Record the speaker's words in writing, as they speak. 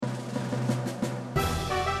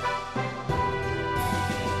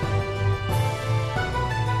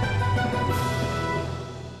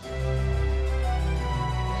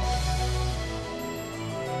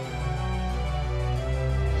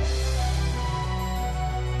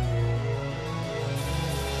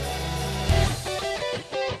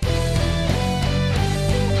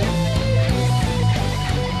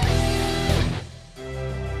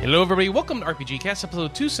Hello everybody, welcome to RPGCast,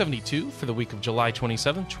 episode 272 for the week of July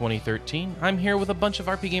 27th, 2013. I'm here with a bunch of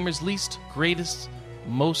RP Gamers' least, greatest,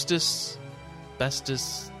 mostest,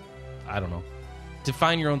 bestest, I don't know.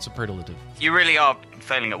 Define your own superlative. You really are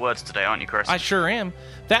failing at words today, aren't you, Chris? I sure am.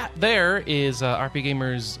 That there is RP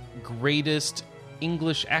Gamers' greatest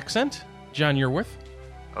English accent, John Yearworth.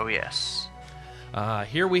 Oh, yes.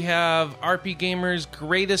 Here we have RP Gamers'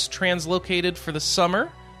 greatest translocated for the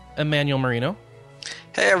summer, Emmanuel Marino.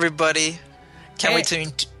 Hey, everybody. Can't wait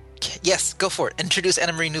to... Yes, go for it. Introduce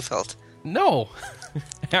Anna Marie Neufeld. No.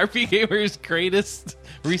 RP Gamer's greatest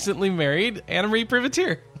recently married, Anna Marie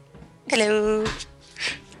Privateer. Hello.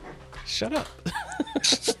 Shut up.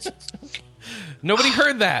 Nobody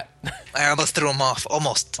heard that. I almost threw him off.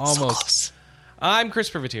 Almost. So close. I'm Chris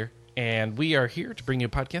Privateer, and we are here to bring you a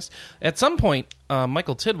podcast. At some point,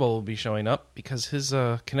 Michael Tidwell will be showing up because his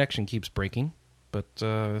connection keeps breaking. But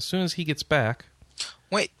as soon as he gets back...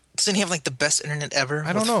 Wait, doesn't he have like the best internet ever?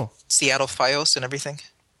 I don't know. Seattle Fios and everything?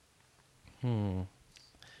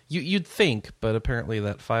 You'd think, but apparently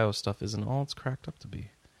that Fios stuff isn't all it's cracked up to be.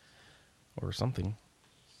 Or something.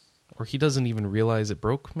 Or he doesn't even realize it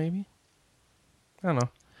broke, maybe? I don't know.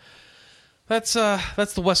 That's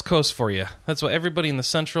the West Coast for you. That's what everybody in the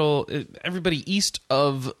central... Everybody east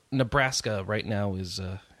of Nebraska right now is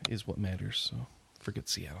what matters. So forget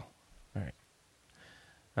Seattle. All right.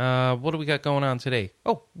 What do we got going on today?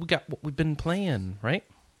 Oh, we got what we've been playing, right?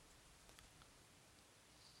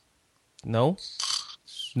 No?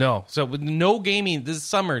 No. So with no gaming this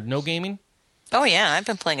summer, no gaming? Oh yeah, I've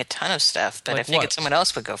been playing a ton of stuff, but Like I figured what? someone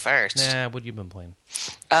else would go first. Nah, what have you been playing?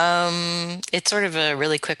 It's sort of a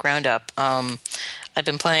really quick roundup. I've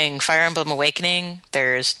been playing Fire Emblem Awakening.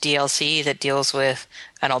 There's DLC that deals with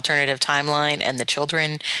an alternative timeline and the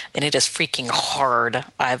children, and it is freaking hard.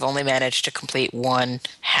 I've only managed to complete one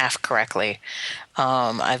half correctly.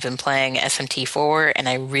 I've been playing SMT4, and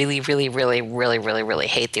I really, really, really, really, really, really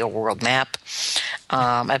hate the overworld map.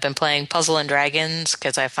 I've been playing Puzzle and Dragons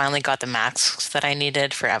because I finally got the masks that I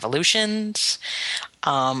needed for evolutions.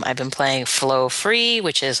 I've been playing Flow Free,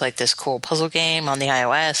 which is like this cool puzzle game on the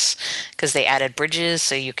iOS because they added bridges,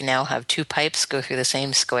 so you can now have two pipes go through the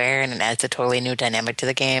same square, and it adds a totally new dynamic to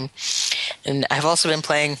the game. And I've also been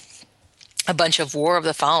playing a bunch of War of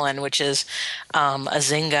the Fallen, which is a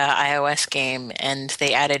Zynga iOS game, and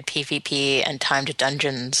they added PvP and timed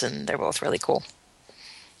dungeons, and they're both really cool.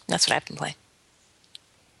 And that's what I've been playing.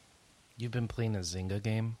 You've been playing a Zynga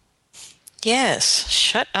game? Yes,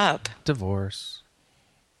 shut up. Divorce.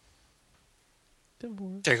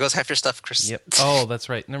 There goes half your stuff, Chris. Yep. Oh, that's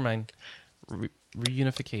right. Never mind.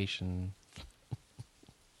 Reunification.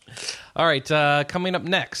 All right, coming up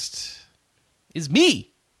next is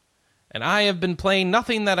me. And I have been playing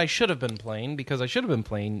nothing that I should have been playing because I should have been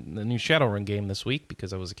playing the new Shadowrun game this week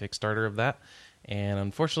because I was a Kickstarter of that. And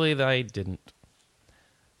unfortunately, I didn't.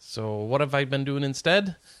 So what have I been doing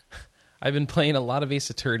instead? I've been playing a lot of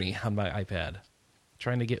Ace Attorney on my iPad.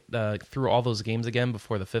 Trying to get through all those games again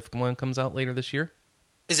before the fifth one comes out later this year.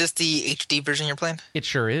 Is this the HD version you're playing? It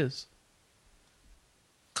sure is.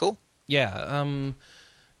 Cool. Yeah,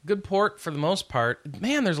 good port for the most part.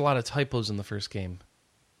 Man, there's a lot of typos in the first game.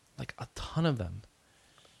 Like, a ton of them.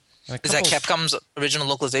 Is that Capcom's original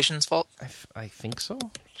localization's fault? I think so.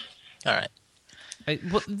 All right.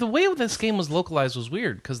 Well, the way this game was localized was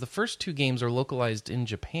weird, because the first two games are localized in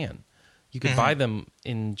Japan. You could buy them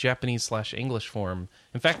in Japanese/English form.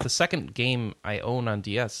 In fact, the second game I own on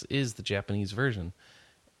DS is the Japanese version.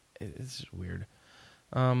 It's just weird.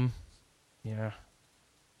 Yeah. And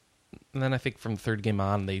then I think from the third game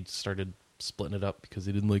on, they started splitting it up because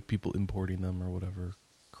they didn't like people importing them or whatever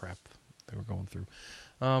crap they were going through.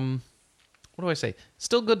 What do I say?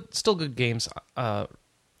 Still good games. Love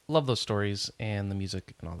those stories and the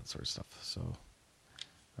music and all that sort of stuff. So...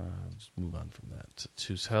 just move on from that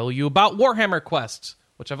to tell you about Warhammer Quest,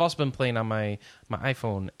 which I've also been playing on my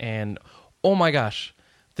iPhone. And oh my gosh,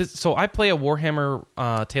 so I play a Warhammer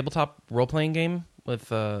tabletop role-playing game with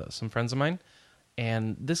some friends of mine,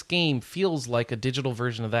 and this game feels like a digital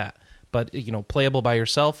version of that, but playable by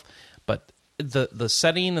yourself. But the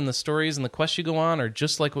setting and the stories and the quests you go on are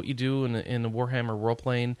just like what you do in a Warhammer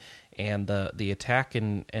role-playing, and the attack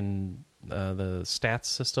and the stats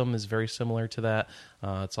system is very similar to that.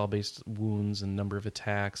 It's all based wounds and number of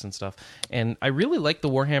attacks and stuff. And I really like the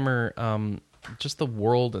Warhammer, just the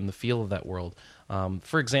world and the feel of that world.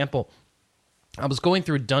 For example, I was going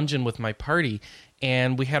through a dungeon with my party,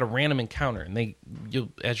 and we had a random encounter. And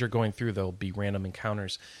as you're going through, there'll be random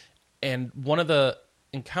encounters. And one of the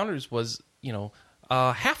encounters was,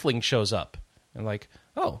 a halfling shows up. And like,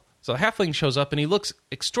 oh, So a halfling shows up, and he looks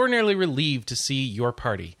extraordinarily relieved to see your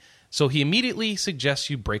party. So he immediately suggests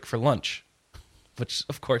you break for lunch, which,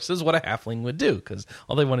 of course, is what a halfling would do, because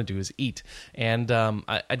all they want to do is eat. And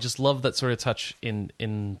I just love that sort of touch in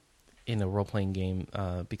a role-playing game,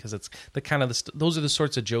 because it's the kind of those are the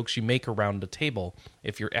sorts of jokes you make around a table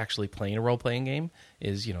if you're actually playing a role-playing game.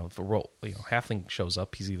 Is, if a halfling shows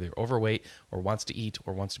up, he's either overweight or wants to eat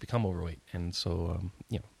or wants to become overweight, and so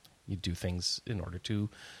you do things in order to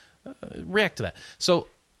react to that. So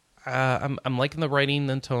I'm liking the writing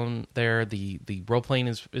and tone there. The role playing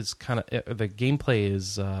is kind of the gameplay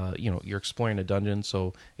is you're exploring a dungeon,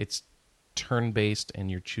 so it's turn based and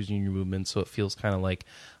you're choosing your movements, so it feels kind of like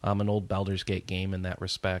an old Baldur's Gate game in that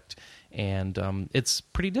respect, and it's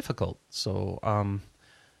pretty difficult. So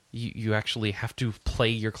you actually have to play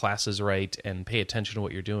your classes right and pay attention to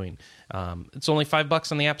what you're doing. It's only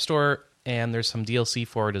 $5 on the App Store. And there's some DLC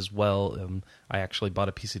for it as well. I actually bought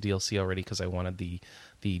a piece of DLC already because I wanted the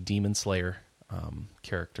Demon Slayer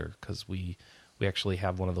character, because we actually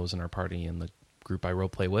have one of those in our party in the group I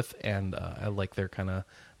roleplay with, and I like their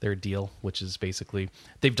deal, which is basically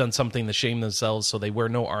they've done something to shame themselves, so they wear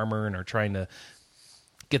no armor and are trying to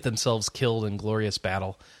get themselves killed in glorious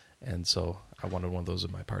battle. And so I wanted one of those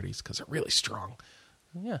in my parties because they're really strong.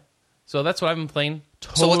 Yeah. So that's what I've been playing.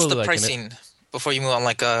 Totally. So what's the pricing? Before you move on,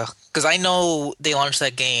 because I know they launched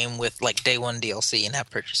that game with day one DLC and app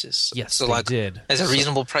purchases. Yes, so they did. Is it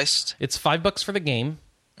reasonable priced? It's $5 for the game.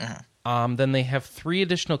 Mm-hmm. Then they have 3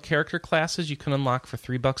 additional character classes you can unlock for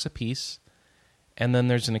 $3 a piece, and then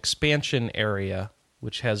there's an expansion area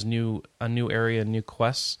which has a new area, new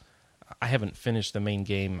quests. I haven't finished the main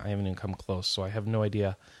game. I haven't even come close, so I have no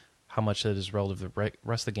idea how much that is relative to the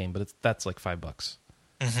rest of the game. But that's like $5.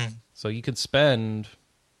 Mm-hmm. So you could spend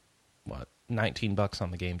 $19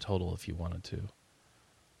 on the game total if you wanted to,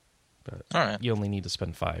 but all right. You only need to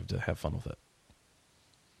spend $5 to have fun with it.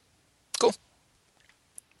 Cool.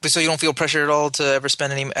 So you don't feel pressure at all to ever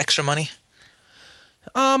spend any extra money?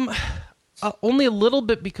 Only a little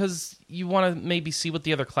bit, because you want to maybe see what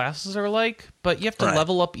the other classes are like, but you have to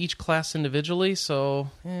level up each class individually. So,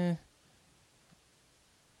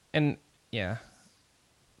 and yeah,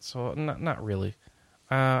 so not really.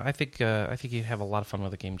 I think you'd have a lot of fun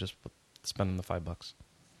with the game just spending the $5. All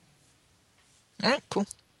right, cool.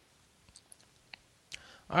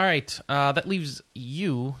 All right, that leaves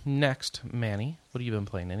you next, Manny. What have you been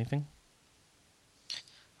playing? Anything?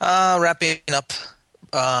 Wrapping up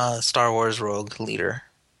Star Wars Rogue Leader.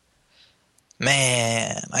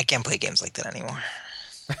 Man, I can't play games like that anymore.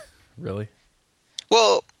 Really?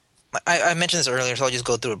 Well, I mentioned this earlier, so I'll just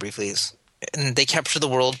go through it briefly. And they capture the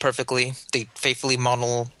world perfectly. They faithfully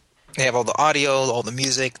model. They have all the audio, all the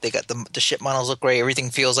music. They got the ship models look great. Everything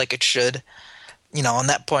feels like it should. On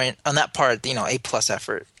that part, A+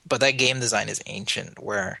 effort. But that game design is ancient.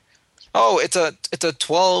 Where, it's a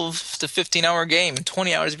 12 to 15 hour game,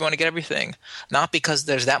 20 hours if you want to get everything. Not because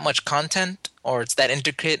there's that much content, or it's that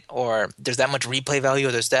intricate, or there's that much replay value,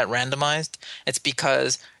 or there's that randomized. It's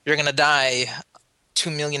because you're gonna die 2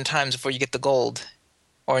 million times before you get the gold.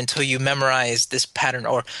 Or until you memorize this pattern,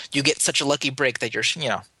 or you get such a lucky break that you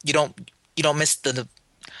don't miss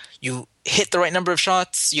you hit the right number of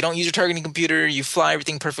shots, you don't use your targeting computer, you fly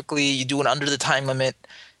everything perfectly, you do it under the time limit.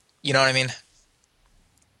 You know what I mean?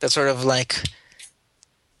 That's sort of like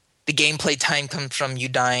the gameplay time comes from you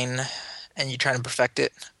dying and you trying to perfect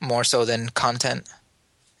it more so than content.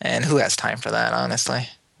 And who has time for that, honestly?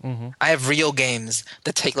 Mm-hmm. I have real games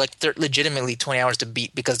that take legitimately 20 hours to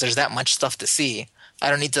beat because there's that much stuff to see. I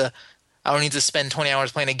don't need to spend 20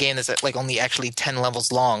 hours playing a game that's only actually 10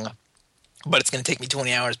 levels long, but it's going to take me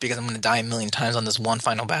 20 hours because I'm going to die a million times on this one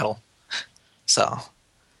final battle. So,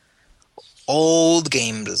 old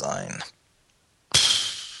game design.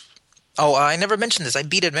 Oh, I never mentioned this. I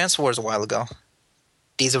beat Advance Wars a while ago.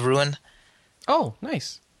 Days of Ruin. Oh,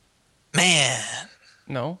 nice. Man.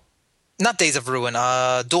 No? Not Days of Ruin.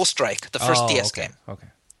 Dual Strike, the first DS game. Okay.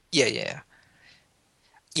 Yeah.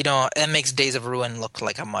 That makes Days of Ruin look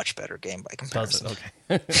like a much better game by comparison. Does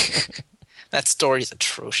it? Okay. That story is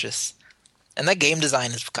atrocious. And that game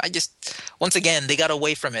design is, once again, they got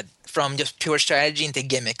away from it, from just pure strategy into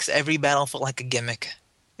gimmicks. Every battle felt like a gimmick.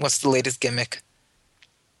 What's the latest gimmick?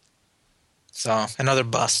 So, another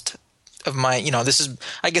bust of my, this is,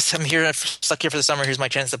 I guess I'm stuck here for the summer. Here's my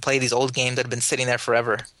chance to play these old games that have been sitting there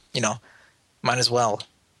forever. Might as well.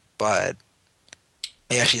 But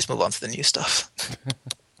maybe I should just move on to the new stuff.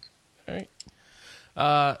 All right.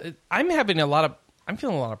 I'm feeling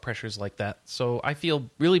a lot of pressures like that. So I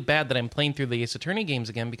feel really bad that I'm playing through the Ace Attorney games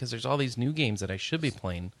again because there's all these new games that I should be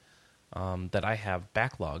playing that I have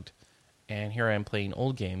backlogged. and here I am playing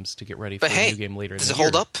old games to get ready for But a hey, new game later in the does year.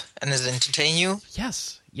 it hold up and does it entertain you?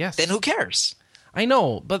 Yes. Then who cares? I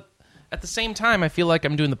know, but at the same time, I feel like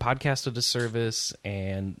I'm doing the podcast a disservice,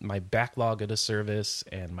 and my backlog a disservice,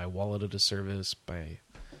 and my wallet a disservice by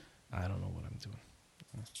I don't know what I'm doing.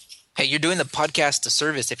 Hey, you're doing the podcast a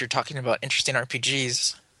service if you're talking about interesting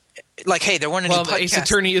RPGs. Like, hey, there weren't any Well, podcasts. Ace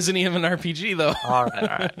Attorney isn't even an RPG, though. All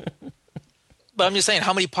right. But I'm just saying,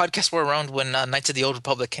 how many podcasts were around when Knights of the Old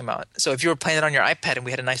Republic came out? So if you were playing it on your iPad and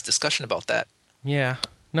we had a nice discussion about that. Yeah.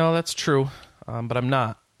 No, that's true. But I'm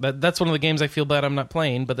not. That's one of the games I feel bad I'm not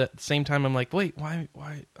playing, but at the same time, I'm like, wait, why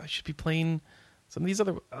I should be playing some of these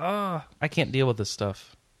other... I can't deal with this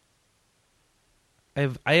stuff. I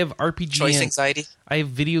have RPG... Choice anxiety? I have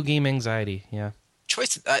video game anxiety, yeah.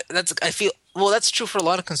 Choice... that's true for a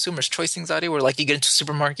lot of consumers. Choice anxiety, where like you get into a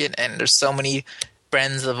supermarket and there's so many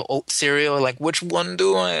brands of oat cereal, like which one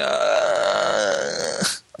do I...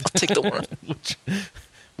 I'll take the one.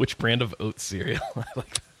 Which brand of oat cereal? I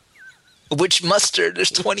like that. Which mustard? There's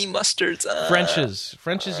 20 mustards.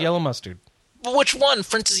 French's yellow mustard. Which one?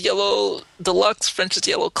 French's Yellow Deluxe, French's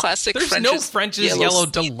Yellow Classic. There's no French's Yellow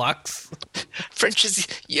Deluxe. French's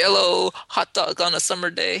Yellow Hot Dog on a Summer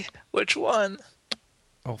Day. Which one?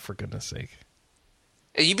 Oh, for goodness sake.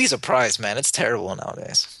 You'd be surprised, man. It's terrible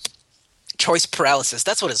nowadays. Choice paralysis.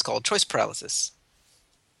 That's what it's called. Choice paralysis.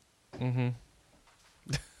 Mm-hmm.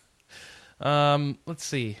 Let's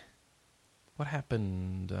see. What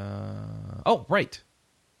happened? Oh, right.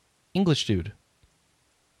 English dude.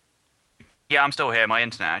 Yeah, I'm still here. My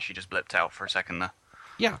internet actually just blipped out for a second there.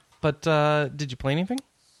 Yeah, but did you play anything?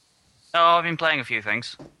 Oh, I've been playing a few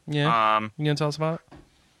things. Yeah. You gonna tell us about it?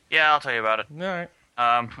 Yeah, I'll tell you about it. All right.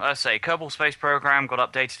 Let's say Kerbal Space Program got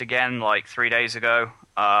updated again like 3 days ago.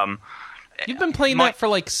 You've been playing that for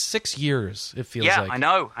like 6 years, it feels like. Yeah, I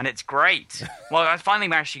know, and it's great. Well, I finally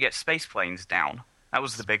managed to get space planes down. That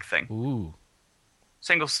was the big thing. Ooh.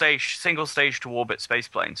 Single stage to orbit space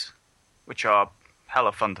planes, which are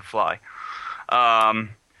hella fun to fly. But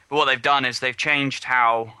what they've done is they've changed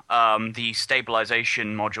how the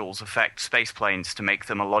stabilization modules affect space planes to make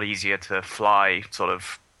them a lot easier to fly, sort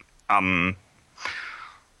of,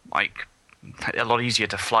 like, a lot easier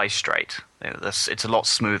to fly straight. It's a lot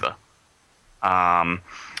smoother. And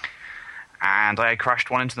I crashed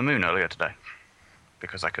one into the moon earlier today,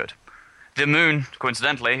 because I could. The moon,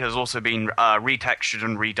 coincidentally, has also been retextured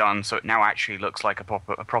and redone, so it now actually looks like a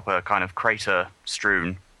proper kind of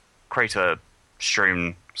crater-strewn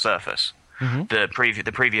surface. Mm-hmm. The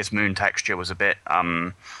previous moon texture was a bit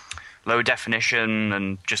low definition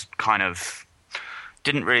and just kind of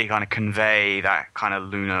didn't really kind of convey that kind of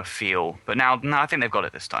lunar feel. But now I think they've got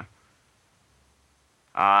it this time.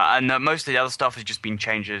 And most of the other stuff has just been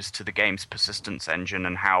changes to the game's persistence engine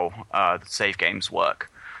and how the save games work.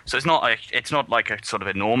 So it's not like a sort of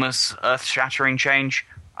enormous earth-shattering change,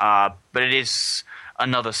 but it is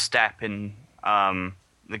another step in the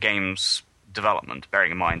game's development,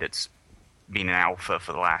 bearing in mind it's been in alpha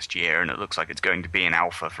for the last year, and it looks like it's going to be in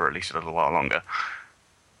alpha for at least a little while longer.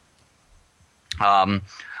 I've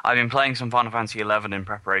been playing some Final Fantasy XI in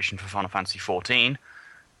preparation for Final Fantasy XIV.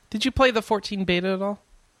 Did you play the 14 beta at all?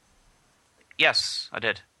 Yes, I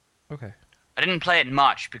did. Okay. I didn't play it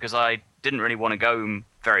much because I didn't really want to go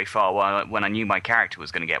very far when I knew my character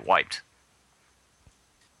was going to get wiped.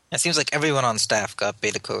 It seems like everyone on staff got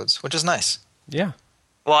beta codes, which is nice. Yeah.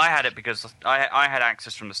 Well, I had it because I had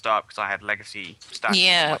access from the start because I had Legacy stats.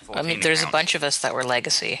 Yeah, I mean, there's accounts, a bunch of us that were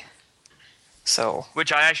Legacy. So,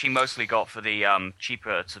 which I actually mostly got for the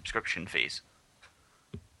cheaper subscription fees.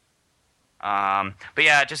 But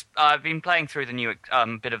yeah, just I've been playing through the new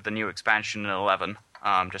bit of the new expansion in 11.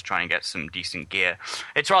 Just trying to get some decent gear.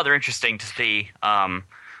 It's rather interesting to see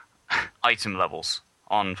item levels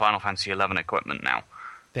on Final Fantasy XI equipment now.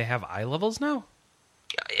 They have eye levels now?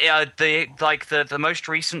 Yeah, the most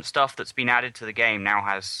recent stuff that's been added to the game now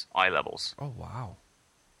has eye levels. Oh wow!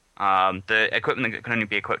 The equipment that can only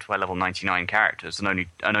be equipped by level 99 characters and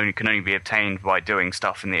can only be obtained by doing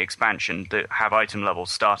stuff in the expansion that have item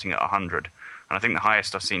levels starting at 100. And I think the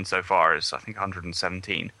highest I've seen so far is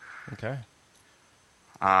 117. Okay.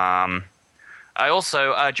 I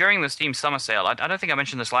also during the Steam Summer Sale, I don't think I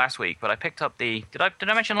mentioned this last week, but I picked up the. Did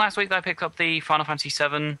I mention last week that I picked up the Final Fantasy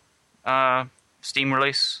VII Steam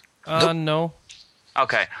release? Nope. No.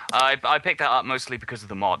 Okay, I picked that up mostly because of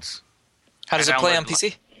the mods. How does it play on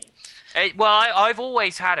PC? I've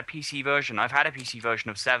always had a PC version. I've had a PC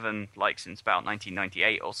version of 7 since about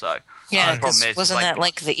 1998 or so. yeah, because wasn't that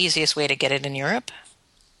like the easiest way to get it in Europe?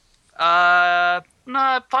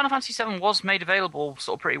 No, Final Fantasy VII was made available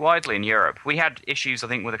sort of pretty widely in Europe. We had issues, I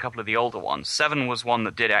think, with a couple of the older ones. 7 was one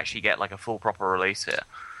that did actually get like a full proper release here.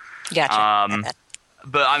 Gotcha.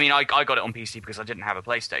 But I mean, I got it on PC because I didn't have a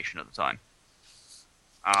PlayStation at the time.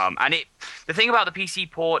 And the thing about the PC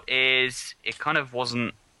port is it kind of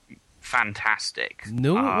wasn't fantastic.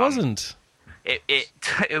 No, it wasn't.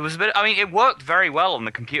 It was a bit. I mean, it worked very well on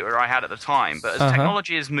the computer I had at the time, but as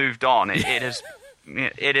technology has moved on, it's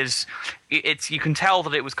you can tell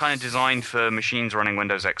that it was kind of designed for machines running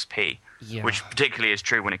Windows XP, which particularly is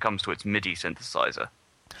true when it comes to its MIDI synthesizer.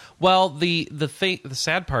 Well, the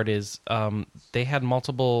sad part is they had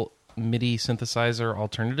multiple MIDI synthesizer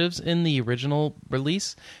alternatives in the original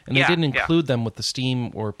release, and they didn't include them with the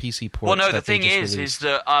Steam or PC ports. Well, no, the thing is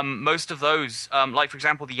that most of those, like for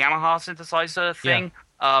example, the Yamaha synthesizer thing,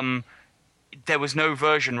 there was no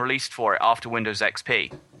version released for it after Windows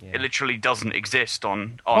XP. Yeah. It literally doesn't exist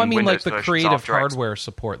on I mean, Windows like the creative hardware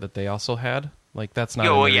support that they also had, like that's not.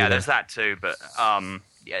 Well, yeah, there's that too, but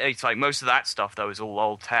it's like most of that stuff though is all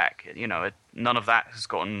old tech. You know, none of that has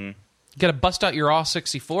gotten. You got to bust out your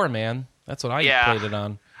AW64, man. That's what I played it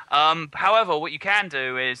on. However, what you can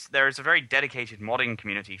do is there is a very dedicated modding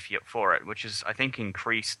community for it, which is, I think,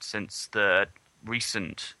 increased since the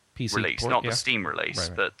recent PC release. Not the Steam release,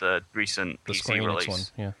 but the recent the PC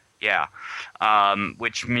release. One,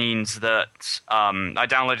 which means that I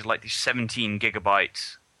downloaded like the 17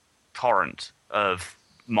 gigabyte torrent of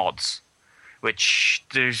mods, which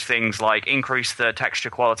do things like increase the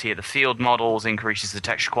texture quality of the field models, increases the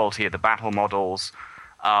texture quality of the battle models,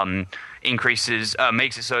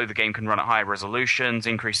 makes it so the game can run at higher resolutions,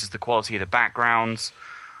 increases the quality of the backgrounds.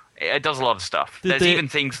 It does a lot of stuff. There's even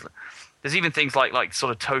things like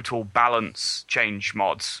sort of total balance change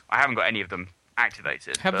mods. I haven't got any of them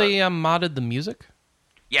activated. Have they modded the music?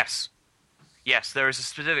 Yes. Yes, there is a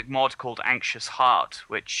specific mod called Anxious Heart,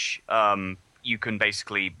 which you can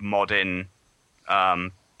basically mod in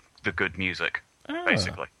the good music,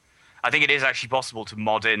 basically. I think it is actually possible to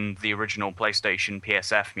mod in the original PlayStation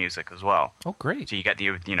PSF music as well. Oh, great! So you get the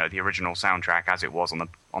original soundtrack as it was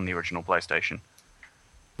on the original PlayStation.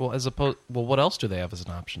 Well, what else do they have as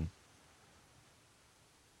an option?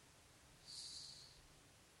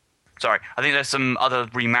 Sorry, I think there's some other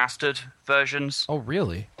remastered versions. Oh,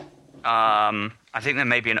 really? I think there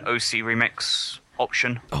may be an OC remix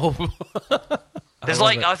option. Oh.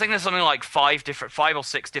 I think there's something like 5 or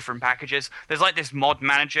 6 different packages. There's like this mod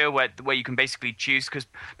manager where you can basically choose, because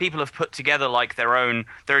people have put together like their own.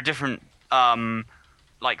 There are different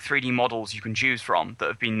like 3D models you can choose from that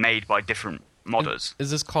have been made by different modders. Is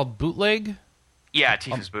this called bootleg? Yeah,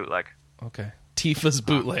 Tifa's bootleg. Okay, Tifa's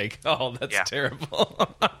bootleg. Oh, that's terrible.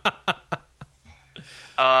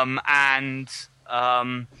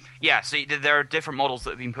 So there are different models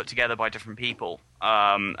that have been put together by different people,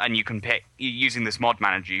 and you can pick, using this mod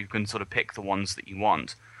manager, you can sort of pick the ones that you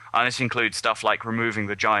want. And this includes stuff like removing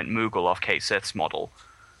the giant Moogle off Kate Sith's model,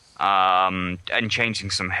 and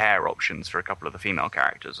changing some hair options for a couple of the female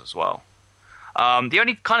characters as well. The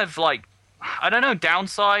only kind of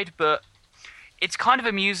downside, but it's kind of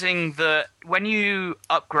amusing that when you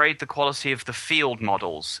upgrade the quality of the field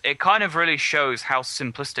models, it kind of really shows how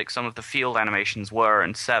simplistic some of the field animations were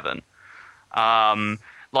in 7.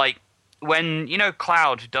 Like, when,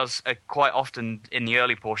 Cloud does, quite often in the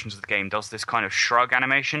early portions of the game, does this kind of shrug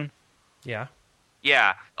animation. Yeah.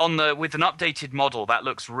 Yeah, with an updated model, that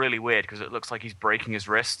looks really weird, because it looks like he's breaking his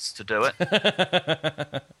wrists to do it.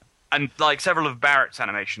 And, like, several of Barrett's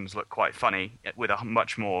animations look quite funny, with a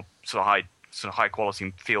much more sort of high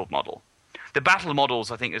quality field model. The battle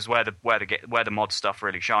models, I think, is where the mod stuff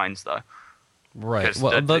really shines, though. Right.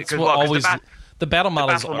 The battle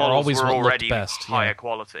models are always what looked best. Higher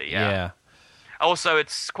quality. Yeah. Also,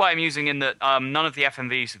 it's quite amusing in that none of the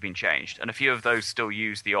FMVs have been changed, and a few of those still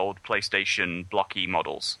use the old PlayStation blocky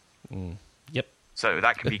models. Yep. So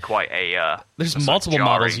that can be quite a. There's multiple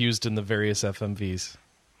models used in the various FMVs.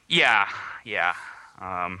 Yeah.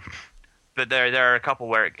 But there are a couple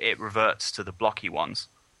where it reverts to the blocky ones,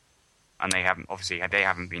 and they haven't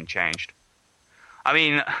been changed. I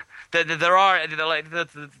mean, there are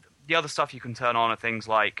the other stuff you can turn on are things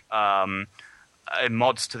like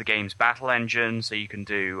mods to the game's battle engine, so you can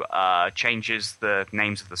do changes the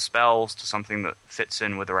names of the spells to something that fits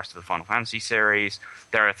in with the rest of the Final Fantasy series.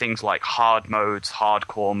 There are things like hard modes,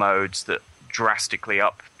 hardcore modes that drastically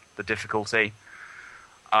up the difficulty.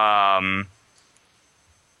 I'm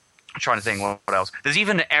trying to think what else. There's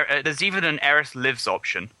even an Aerith Lives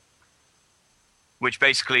option, which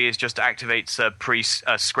basically just activates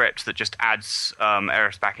a script that just adds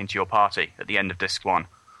Aerith back into your party at the end of Disc 1.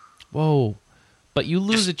 Whoa. But you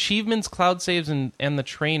lose achievements, cloud saves, and the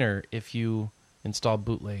trainer if you install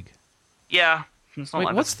bootleg. Yeah. It's not Wait,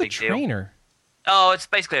 like what's that's a the big deal. trainer? Oh, it's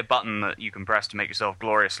basically a button that you can press to make yourself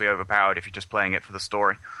gloriously overpowered if you're just playing it for the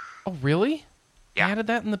story. Oh, really? Yeah. They added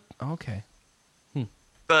that in the... Okay.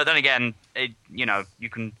 But then again, you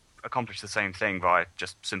can accomplish the same thing via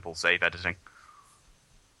just simple save editing.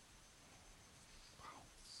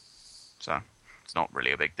 So, it's not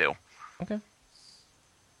really a big deal. Okay.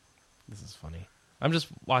 This is funny. I'm just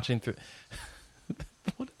watching through...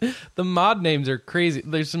 The mod names are crazy.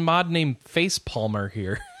 There's a mod named Face Palmer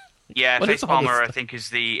here. Yeah, What is all Facepalmer, this I think, is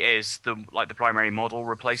the primary model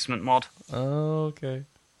replacement mod. Oh, okay.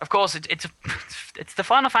 Of course, it's the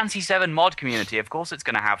Final Fantasy VII mod community. Of course, it's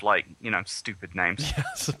going to have stupid names.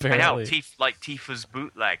 Yes, And hell, apparently. Tifa's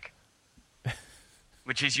bootleg,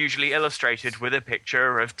 which is usually illustrated with a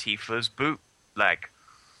picture of Tifa's bootleg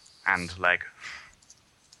and leg.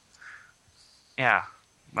 Yeah,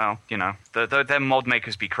 well, their mod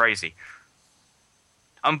makers be crazy.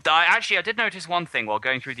 I did notice one thing while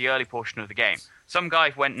going through the early portion of the game. Some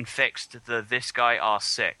guy went and fixed the "this guy are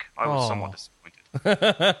sick." I was somewhat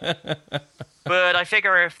disappointed. But I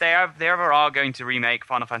figure if they ever are going to remake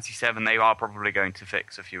Final Fantasy VII, they are probably going to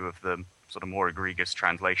fix a few of the sort of more egregious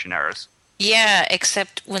translation errors. Yeah,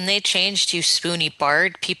 except when they changed you Spoony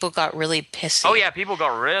Bard, people got really pissy. Oh yeah, people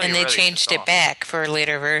got really, and they really changed pissed it off. back for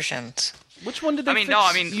later versions. Which one did they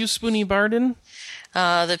fix? You Spoony Barden?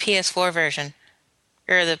 The PS4 version.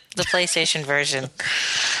 Or the PlayStation version.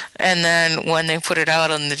 And then when they put it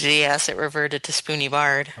out on the DS, it reverted to Spoony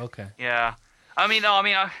Bard. Okay. Yeah. I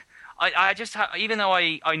just even though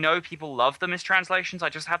I know people love the mistranslations, I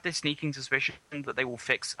just have this sneaking suspicion that they will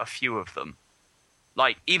fix a few of them.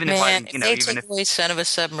 Like, even if they take away Son of a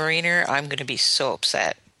Submariner, I'm going to be so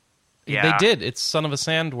upset. They Yeah. did. It's Son of a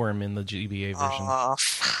Sandworm in the GBA version.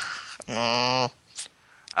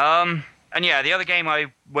 And yeah, the other game I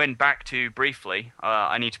went back to briefly,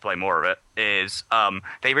 I need to play more of it, is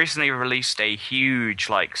they recently released a huge,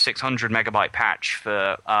 600 megabyte patch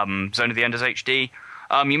for Zone of the Enders HD.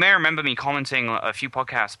 You may remember me commenting a few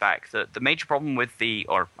podcasts back that the major problem with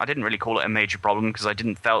or I didn't really call it a major problem because I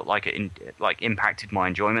didn't felt like it impacted my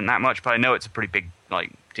enjoyment that much, but I know it's a pretty big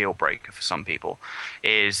deal breaker for some people,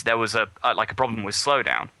 is there was a problem with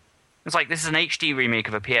slowdown. It's this is an HD remake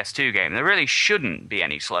of a PS2 game. There really shouldn't be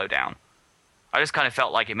any slowdown. I just kind of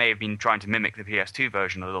felt like it may have been trying to mimic the PS2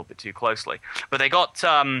 version a little bit too closely. But they got,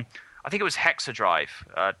 I think it was Hexadrive,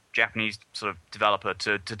 a Japanese sort of developer,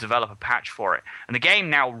 to develop a patch for it. And the game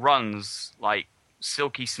now runs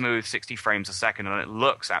silky smooth 60 frames a second, and it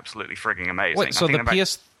looks absolutely frigging amazing. Wait, so the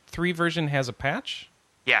PS3 version has a patch?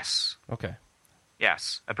 Yes. Okay.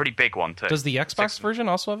 Yes, a pretty big one too. Does the Xbox version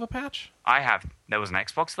also have a patch? There was an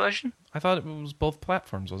Xbox version? I thought it was both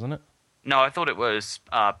platforms, wasn't it? No, I thought it was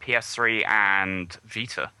PS3 and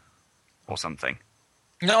Vita or something.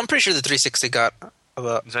 No, I'm pretty sure the 360 got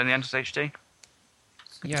Was it in the Enders HD?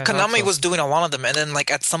 Yeah, Konami was doing a lot of them, and then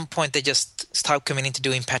at some point they just stopped committing to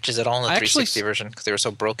doing patches at all in the 360 version because they were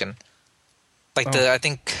so broken. I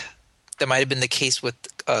think that might have been the case with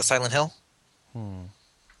Silent Hill.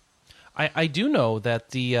 I do know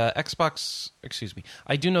that the I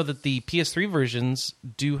do know that the PS3 versions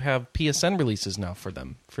do have PSN releases now for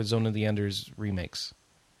them, for Zone of the Enders remakes.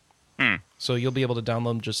 So you'll be able to download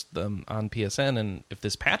them just on PSN, and if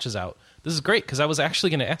this patch is out, this is great, because I was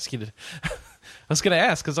actually going to ask you to... I was going to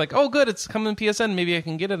ask, because oh good, it's coming in PSN, maybe I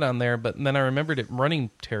can get it on there, but then I remembered it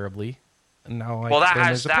running terribly, and now that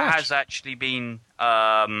has actually been...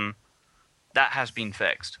 that has been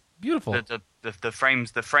fixed. Beautiful. The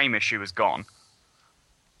frame issue is gone.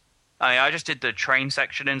 I just did the train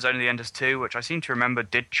section in Zone of the Enders 2, which I seem to remember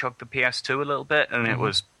did chug the PS2 a little bit, and it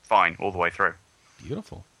was fine all the way through.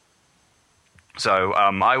 Beautiful. So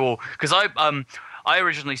I will, because I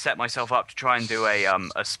originally set myself up to try and do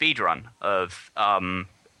a speed run of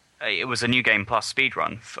it was a New Game Plus speed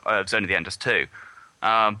run of Zone of the Enders 2.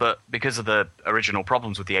 But because of the original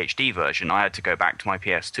problems with the HD version, I had to go back to my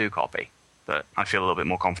PS2 copy. But I feel a little bit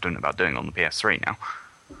more confident about doing it on the PS3 now.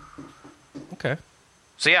 Okay.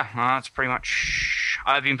 So yeah, that's pretty much...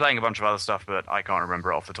 I've been playing a bunch of other stuff, but I can't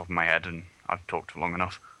remember it off the top of my head, and I've talked for long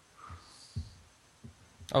enough.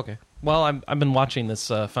 Okay. Well, I've been watching this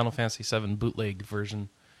Final Fantasy VII bootleg version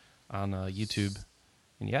on YouTube,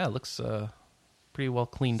 and yeah, it looks pretty well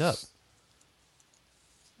cleaned up.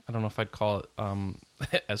 I don't know if I'd call it,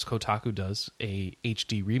 as Kotaku does, a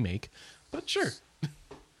HD remake, but sure.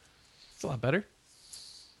 It's a lot better.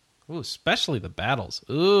 Ooh, especially the battles.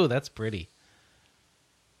 Ooh, that's pretty.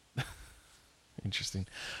 Interesting.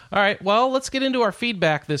 All right, well, let's get into our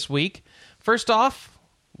feedback this week. First off,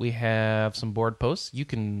 We have some board posts. You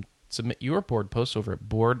can submit your board posts over at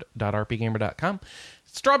board.rpgamer.com.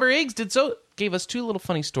 Strawberry Eggs gave us 2 little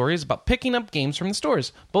funny stories about picking up games from the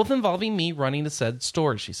stores, both involving me running the said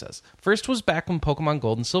stores, she says. First was back when Pokemon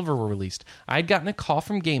Gold and Silver were released. I had gotten a call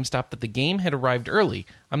from GameStop that the game had arrived early.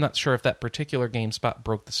 I'm not sure if that particular GameSpot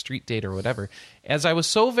broke the street date or whatever. As I was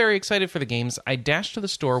so very excited for the games, I dashed to the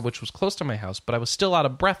store, which was close to my house, but I was still out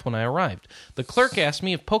of breath when I arrived. The clerk asked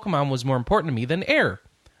me if Pokemon was more important to me than air.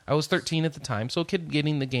 I was 13 at the time, so a kid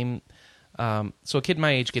my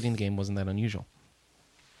age getting the game wasn't that unusual.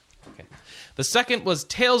 Okay. The second was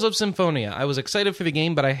Tales of Symphonia. I was excited for the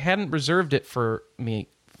game, but I hadn't reserved it for it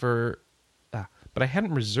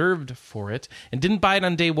and didn't buy it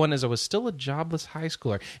on day one as I was still a jobless high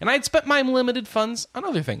schooler. And I had spent my limited funds on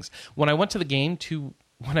other things. When I went to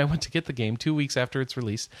get the game 2 weeks after its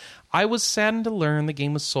release, I was saddened to learn the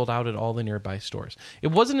game was sold out at all the nearby stores. It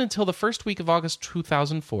wasn't until the first week of August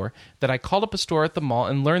 2004 that I called up a store at the mall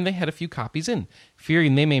and learned they had a few copies in.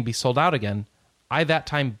 Fearing they may be sold out again, I that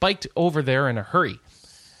time biked over there in a hurry.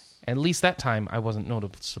 At least that time, I wasn't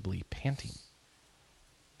noticeably panting.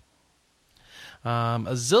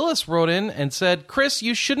 Azillis wrote in and said, Chris,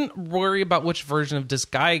 you shouldn't worry about which version of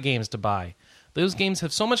Disgaea games to buy. Those games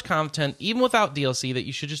have so much content, even without DLC, that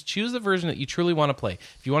you should just choose the version that you truly want to play.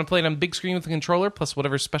 If you want to play it on big screen with a controller, plus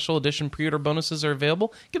whatever special edition pre-order bonuses are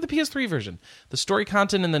available, get the PS3 version. The story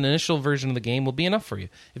content in the initial version of the game will be enough for you.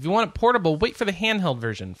 If you want it portable, wait for the handheld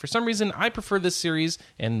version. For some reason, I prefer this series,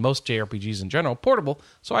 and most JRPGs in general, portable,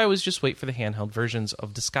 so I always just wait for the handheld versions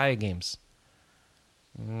of Disgaea games.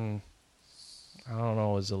 I don't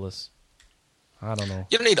know, Azillis. I don't know.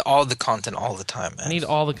 You don't need all the content all the time, man. I need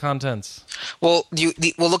all the contents. Well,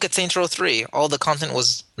 look at Saints Row 3. All the content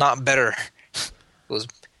was not better. But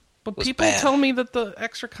was people bad. tell me that the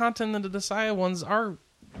extra content in the Disgaea ones are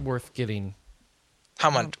worth getting. How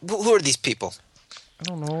much? Who are these people? I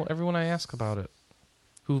don't know. Everyone I ask about it.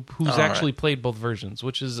 Who's All actually right. played both versions,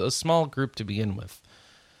 which is a small group to begin with.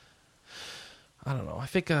 I don't know. I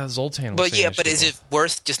think Zoltan was But saying yeah, I but should is go. it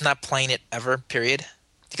worth just not playing it ever, period?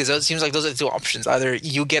 Because it seems like those are the 2 options. Either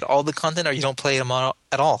you get all the content or you don't play them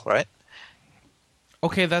at all, right?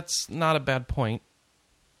 Okay, that's not a bad point.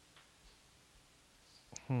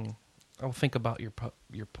 I'll think about your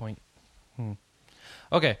point.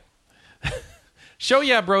 Okay.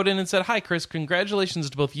 Showyab wrote in and said, Hi, Chris. Congratulations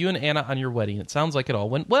to both you and Anna on your wedding. It sounds like it all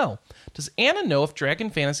went well. Does Anna know if Dragon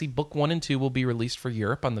Fantasy Book 1 and 2 will be released for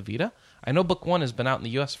Europe on the Vita? I know Book 1 has been out in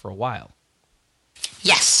the U.S. for a while.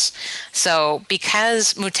 Yes. So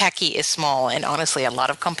because Muteki is small, and honestly, a lot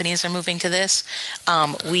of companies are moving to this,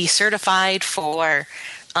 we certified for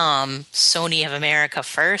Sony of America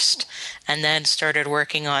first, and then started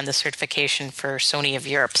working on the certification for Sony of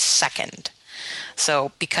Europe second.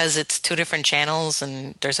 So because it's 2 different channels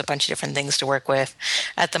and there's a bunch of different things to work with,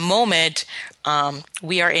 at the moment,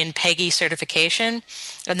 we are in PEGI certification,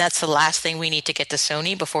 and that's the last thing we need to get to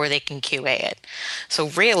Sony before they can QA it. So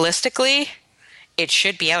realistically, it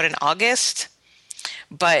should be out in August,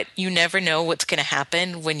 but you never know what's going to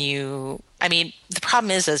happen when you... I mean, the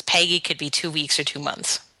problem is PEGI could be 2 weeks or 2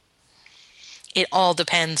 months. It all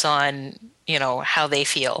depends on, how they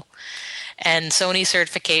feel. And Sony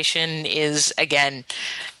certification is, again,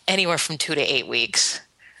 anywhere from 2 to 8 weeks.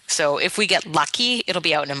 So if we get lucky, it'll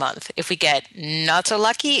be out in a month. If we get not so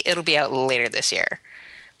lucky, it'll be out later this year.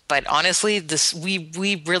 But honestly,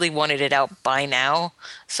 we really wanted it out by now,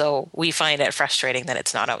 so we find it frustrating that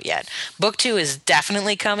it's not out yet. Book 2 is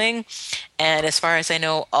definitely coming, and as far as I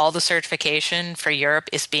know, all the certification for Europe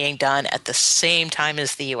is being done at the same time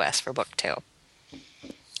as the US for Book 2.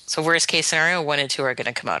 So worst case scenario, 1 and 2 are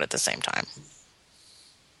going to come out at the same time.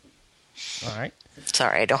 All right.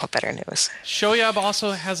 Sorry, I don't have better news. Shoyab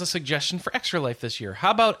also has a suggestion for Extra Life this year.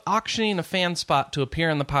 How about auctioning a fan spot to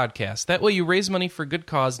appear on the podcast? That way you raise money for a good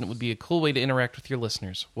cause, and it would be a cool way to interact with your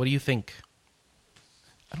listeners. What do you think?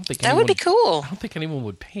 I don't think That would be cool. I don't think anyone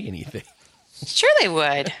would pay anything. Sure they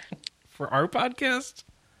would. For our podcast?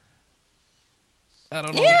 I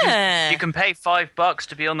don't know. Yeah. You can pay $5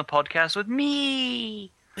 to be on the podcast with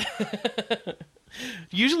me.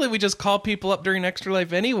 Usually we just call people up during Extra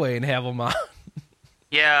Life anyway and have them on.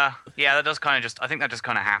 Yeah, that does kind of I think that just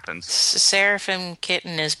kind of happens. Seraphim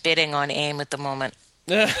Kitten is bidding on AIM at the moment.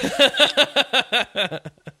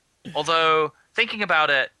 Although, thinking about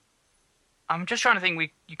it, I'm just trying to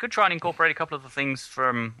think, you could try and incorporate a couple of the things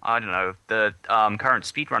from, I don't know, the current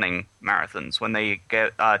speedrunning marathons, when they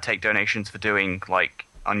take donations for doing, like,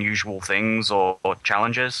 unusual things or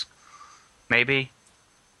challenges, maybe.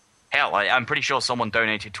 Hell, I'm pretty sure someone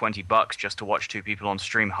donated $20 just to watch 2 people on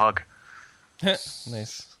stream hug.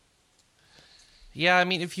 Nice. Yeah, I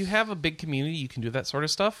mean, if you have a big community, you can do that sort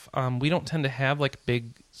of stuff. We don't tend to have like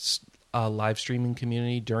big live streaming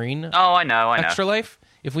community during Oh, I know. Extra Life.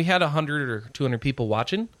 If we had 100 or 200 people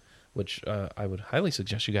watching, which I would highly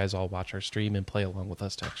suggest you guys all watch our stream and play along with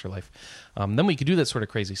us to Extra Life, then we could do that sort of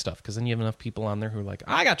crazy stuff, because then you have enough people on there who are like,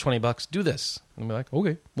 I got $20, do this. And we're like,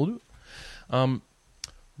 okay, we'll do it.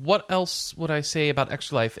 What else would I say about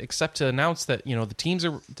Extra Life except to announce that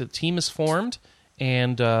the team is formed,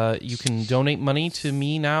 and you can donate money to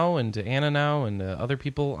me now and to Anna now and other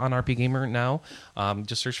people on RP Gamer now.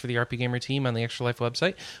 Just search for the RP Gamer team on the Extra Life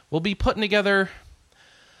website. We'll be putting together.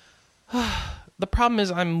 The problem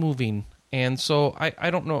is I'm moving, and so I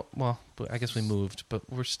don't know. Well, I guess we moved,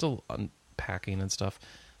 but we're still unpacking and stuff.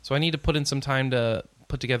 So I need to put in some time to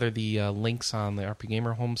put together the links on the RP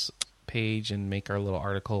Gamer Homes page and make our little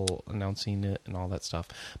article announcing it and all that stuff.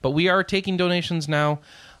 But we are taking donations now.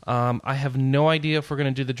 I have no idea if we're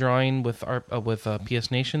going to do the drawing with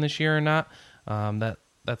PS Nation this year or not.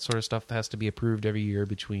 That sort of stuff has to be approved every year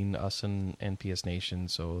between us and PS Nation,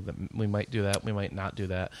 so that we might do that, we might not do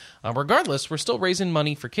that. Regardless, we're still raising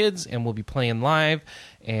money for kids, and we'll be playing live,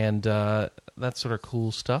 and that sort of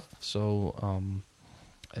cool stuff. So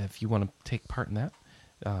if you want to take part in that,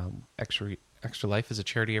 Extra Life is a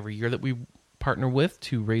charity every year that we partner with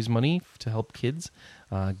to raise money to help kids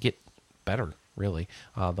get better. Really,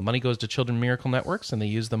 the money goes to Children Miracle Networks, and they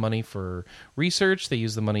use the money for research. They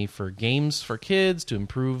use the money for games for kids to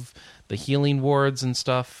improve the healing wards and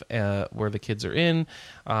stuff where the kids are in.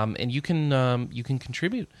 And you can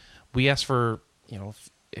contribute. We ask for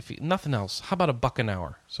if nothing else, how about $1 an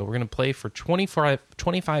hour? So we're going to play for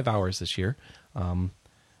 25 hours this year,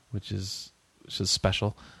 which is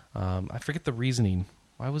special. I forget the reasoning.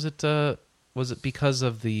 Why was it? Was it because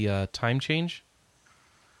of the time change?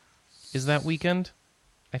 Is that weekend?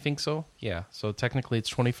 I think so. Yeah. So technically, it's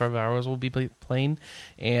 25 hours we'll be playing,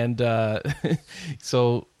 and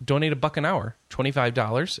so donate $1 an hour,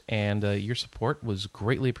 $25, and your support was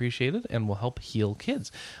greatly appreciated and will help heal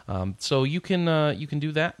kids. So you can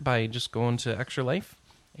do that by just going to Extra Life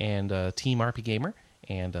and Team RP Gamer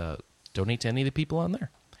and donate to any of the people on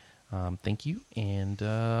there. Thank you, and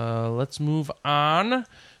let's move on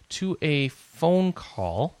to a phone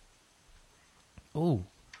call. Oh.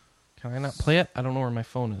 Can I not play it? I don't know where my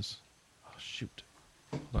phone is. Oh, shoot.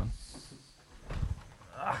 Hold on.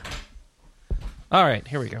 All right,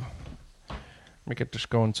 here we go. Let me get this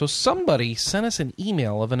going. So somebody sent us an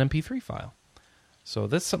email of an MP3 file. So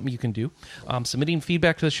that's something you can do. Submitting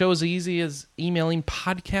feedback to the show is as easy as emailing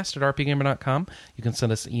podcast@rpgamer.com. You can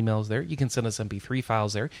send us emails there. You can send us MP3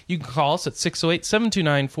 files there. You can call us at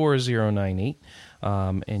 608-729-4098.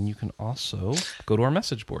 And you can also go to our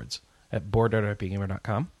message boards at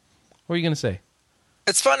board.rpgamer.com. What are you going to say?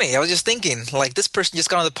 It's funny. I was just thinking, like, this person just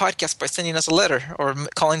got on the podcast by sending us a letter or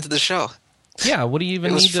calling to the show. Yeah, what do you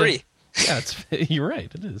even need to... It was free. Yeah, you're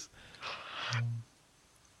right. It is.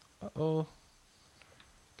 Uh-oh.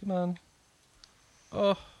 Come on.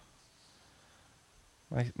 Oh.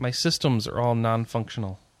 My systems are all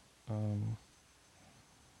non-functional.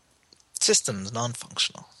 Systems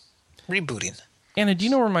non-functional. Rebooting. Anna, do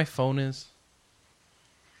you know where my phone is?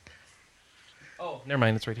 Oh, never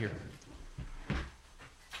mind. It's right here.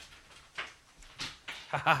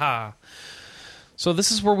 Ha ha ha. So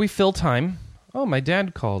this is where we fill time. Oh, my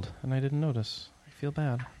dad called, and I didn't notice. I feel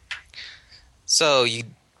bad. So,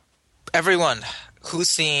 everyone, who's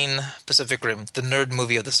seen Pacific Rim, the nerd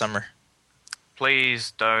movie of the summer?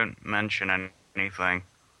 Please don't mention anything.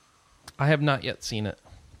 I have not yet seen it.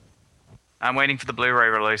 I'm waiting for the Blu-ray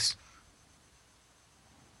release.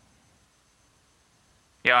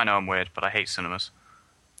 Yeah, I know I'm weird, but I hate cinemas.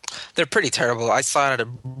 They're pretty terrible. I saw it at a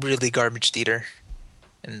really garbage theater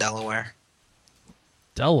in Delaware.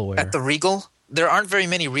 Delaware? At the Regal. There aren't very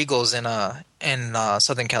many Regals in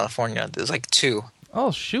Southern California. There's like 2.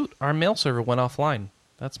 Oh, shoot. Our mail server went offline.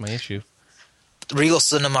 That's my issue. The Regal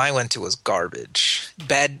Cinema I went to was garbage.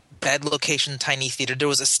 Bad location, tiny theater. There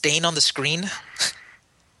was a stain on the screen.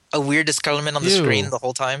 A weird discolorment on the screen the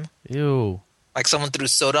whole time. Ew. Like someone threw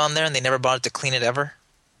soda on there and they never bothered to clean it ever.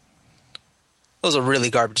 It was a really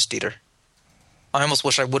garbage theater. I almost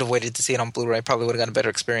wish I would have waited to see it on Blu-ray. I probably would have gotten a better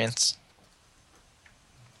experience.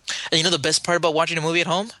 And you know the best part about watching a movie at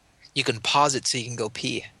home? You can pause it so you can go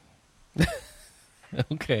pee.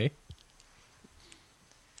 Okay.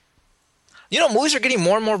 You know, movies are getting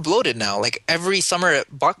more and more bloated now. Like every summer at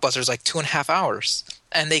Blockbuster is like 2.5 hours.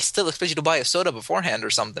 And they still expect you to buy a soda beforehand or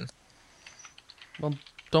something. Well,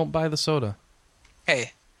 don't buy the soda.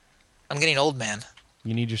 Hey, I'm getting old, man.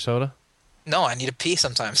 You need your soda? No, I need to pee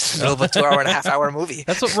sometimes. In the middle of a 2.5 hour movie.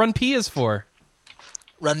 That's what Run Pee is for.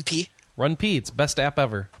 Run Pee? Run P. It's best app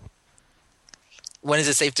ever. When is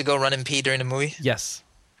it safe to go run and pee during the movie? Yes.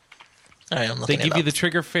 All right, I'm They looking give it you up. the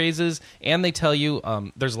trigger phases, and they tell you,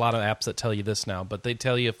 there's a lot of apps that tell you this now, but they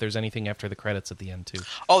tell you if there's anything after the credits at the end, too.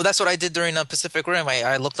 Oh, that's what I did during Pacific Rim.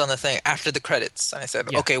 I looked on the thing after the credits, and I said,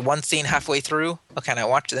 Yeah. okay, one scene halfway through. Okay, and I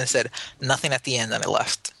watched it, and it said, nothing at the end, and I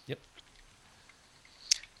left. Yep.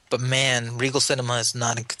 But man, Regal Cinema is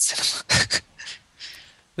not a good cinema.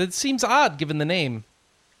 That seems odd, given the name.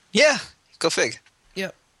 Yeah, go fig.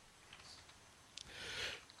 Yep.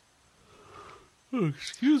 Oh,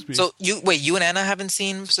 excuse me. So, you and Anna haven't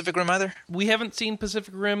seen Pacific Rim either? We haven't seen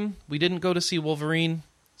Pacific Rim. We didn't go to see Wolverine,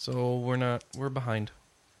 so we're behind.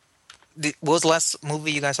 What was the last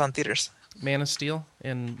movie you guys saw in theaters? Man of Steel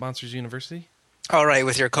and Monsters University. All right,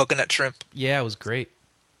 with your coconut shrimp. Yeah, it was great.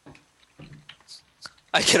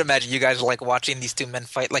 I can imagine you guys like watching these two men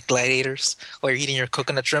fight like gladiators while you're eating your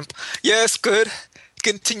coconut shrimp. Yes, good.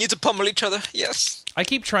 Continue to pummel each other. Yes. I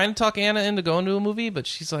keep trying to talk Anna into going to a movie, but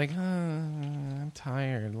she's like, I'm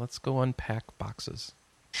tired. Let's go unpack boxes.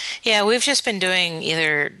 Yeah, we've just been doing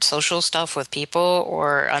either social stuff with people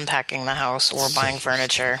or unpacking the house or buying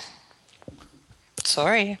furniture.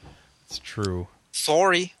 Sorry. It's true.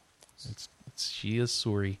 Sorry. She is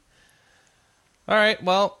sorry. All right,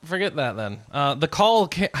 well, forget that then. The call,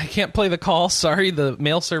 I can't play the call. Sorry, the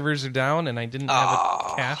mail servers are down, and I didn't have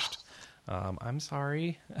it cached. I'm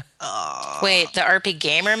sorry. Wait, the RP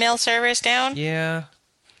Gamer mail server is down? Yeah.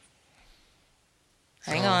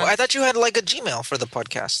 Hang on. Well, I thought you had like a Gmail for the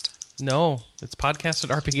podcast. No, it's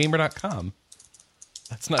podcast@rpgamer.com.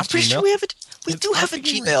 That's not I'm pretty Gmail. sure we It's do have a RP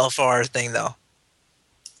Gamer. Gmail for our thing though.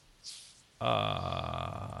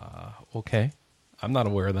 Okay. I'm not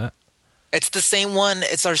aware of that. It's the same one.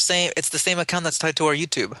 It's the same account that's tied to our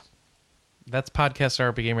YouTube. That's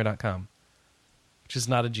podcast@rpgamer.com, which is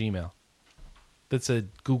not a Gmail. That's a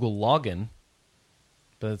Google login,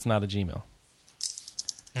 but it's not a Gmail.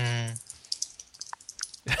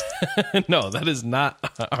 No, that is not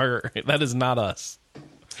that is not us.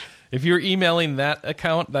 If you're emailing that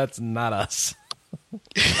account, that's not us.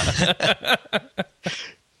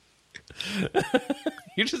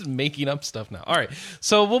 You're just making up stuff now. All right,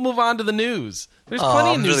 so we'll move on to the news. There's plenty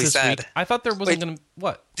of I'm news really this sad. week. I thought there wasn't Wait. going to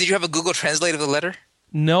what? Did you have a Google Translate of the letter?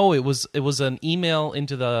 No, it was an email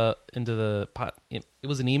into the pot. It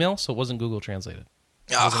was an email, so it wasn't Google translated.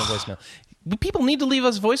 It wasn't a voicemail. But people need to leave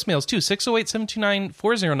us voicemails too.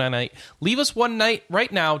 608-729-4098. Leave us one night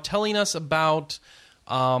right now telling us about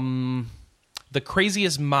the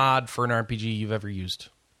craziest mod for an RPG you've ever used.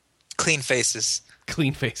 Clean faces.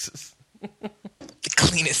 Clean faces. The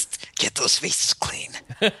cleanest. Get those faces clean.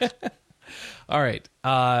 All right.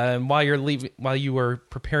 While you were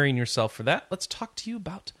preparing yourself for that, let's talk to you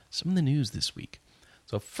about some of the news this week.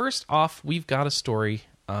 So first off, we've got a story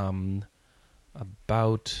about.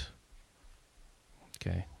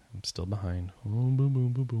 Okay, I'm still behind. Oh, boom, boom,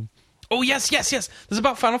 boom, boom. Oh yes. This is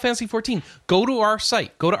about Final Fantasy XIV. Go to our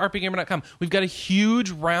site. Go to rpgamer.com. We've got a huge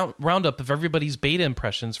roundup of everybody's beta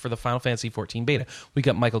impressions for the Final Fantasy XIV beta. We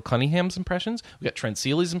got Michael Cunningham's impressions. We got Trent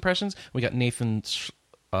Seeley's impressions. We got Nathan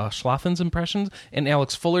Schlafen's impressions, and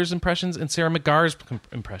Alex Fuller's impressions, and Sarah McGar's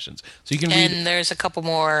impressions. So you can read. And there's a couple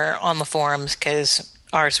more on the forums because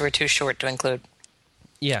ours were too short to include.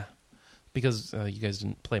 Yeah, because you guys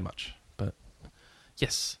didn't play much, but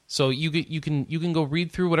yes. So you can go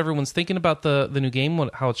read through what everyone's thinking about the new game,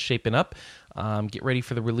 how it's shaping up. Get ready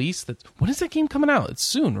for the release. When is that game coming out? It's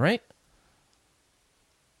soon, right?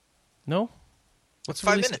 No. What's the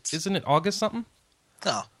 5 release? minutes. Isn't it August something?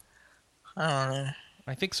 No. I don't know.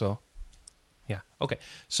 I think so. Yeah. Okay.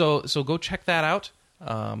 So go check that out.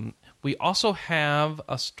 We also have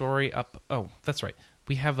a story up. Oh, that's right.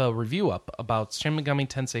 We have a review up about Shin Megami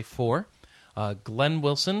Tensei 4. Glenn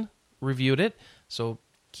Wilson reviewed it, so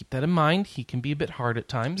keep that in mind. He can be a bit hard at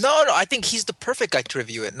times. No, I think he's the perfect guy to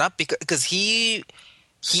review it. Not because he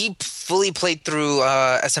fully played through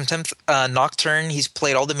SM10 Nocturne. He's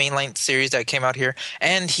played all the mainline series that came out here,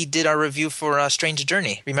 and he did our review for Strange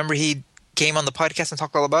Journey. Remember, he came on the podcast and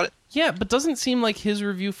talked all about it. Yeah, but doesn't it seem like his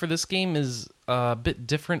review for this game is a bit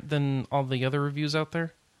different than all the other reviews out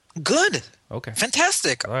there? Good. Okay.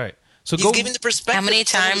 Fantastic. All right. So He's giving the perspective. How many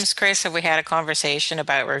times, Chris, have we had a conversation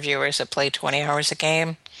about reviewers that play 20 hours a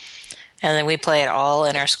game, and then we play it all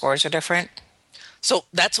and our scores are different? So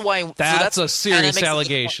that's why. That's so a serious Anna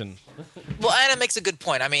allegation. Well, Anna makes a good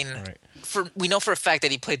point. I mean, Right. we know for a fact that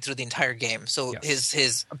he played through the entire game, so Yes.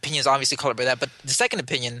 his opinion is obviously colored by that. But the second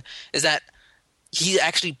opinion is that he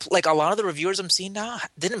actually, like a lot of the reviewers I'm seeing now,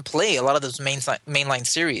 didn't play a lot of those mainline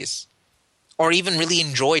series, or even really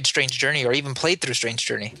enjoyed Strange Journey, or even played through Strange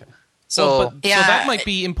Journey. So So that might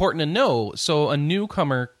be important to know. So a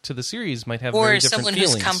newcomer to the series might have very Or different someone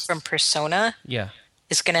feelings. who's come from Persona Yeah.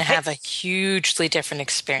 is going to have a hugely different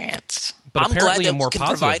experience. But I'm glad apparently that a more we can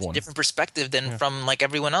positive provide one. a different perspective than from like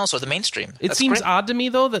everyone else or the mainstream. It That's seems great. odd to me,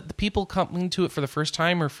 though, that the people coming to it for the first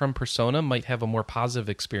time or from Persona might have a more positive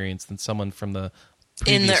experience than someone from the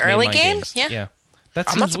In the previous early mainline game? games. Yeah. That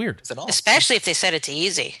I'm not seems weird. surprised at all. Especially if they set it to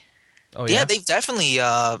easy. Oh, Yeah, yeah? they've definitely.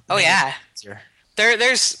 Oh, made yeah. it easier.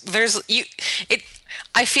 There's you. It.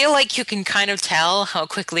 I feel like you can kind of tell how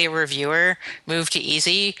quickly a reviewer moved to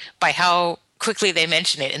easy by how quickly they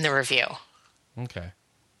mention it in the review. Okay.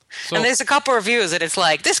 So, And there's a couple reviews that it's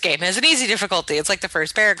like, this game has an easy difficulty. It's like the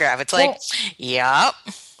first paragraph. It's like, yep.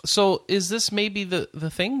 so is this maybe the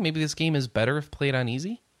thing? Maybe this game is better if played on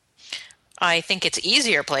easy? I think it's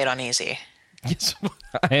easier played on easy. Yes,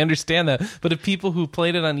 I understand that. But if people who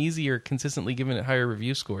played it on easy are consistently giving it higher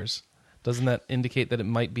review scores, doesn't that indicate that it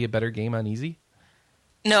might be a better game on easy?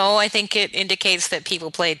 No, I think it indicates that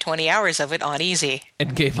people played 20 hours of it on easy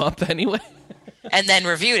And gave up anyway? and then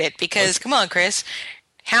reviewed it because, come on, Chris.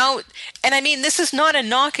 And I mean, this is not a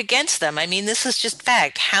knock against them. I mean, this is just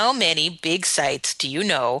fact. How many big sites do you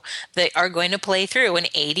know that are going to play through an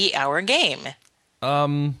 80-hour game?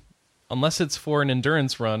 Unless it's for an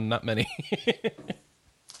endurance run, not many.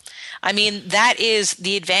 I mean, that is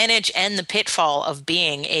the advantage and the pitfall of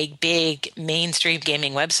being a big mainstream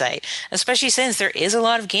gaming website, especially since there is a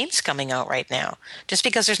lot of games coming out right now. Just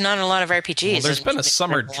because there's not a lot of RPGs. Well, there's been a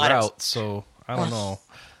summer there's a lot of- drought, so I don't know.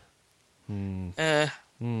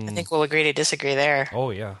 I think we'll agree to disagree there. Oh,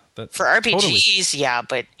 yeah. For RPGs, totally. yeah,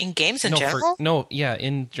 but in games in general?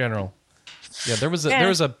 In general. Yeah, there was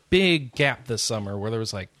a big gap this summer where there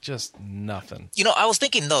was like just nothing. You know, I was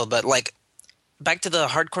thinking though, but like back to the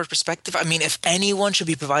hardcore perspective. I mean, if anyone should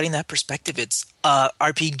be providing that perspective, it's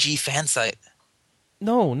RPG fan site.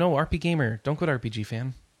 No, RP Gamer. Don't go to RPG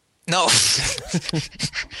Fan. No,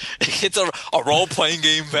 it's a role playing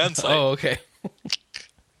game fan site. Oh, okay.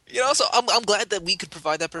 You know, so I'm glad that we could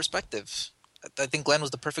provide that perspective. I think Glenn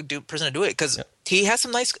was the perfect person to do it because he has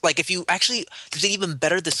some nice, like if you actually, there's an even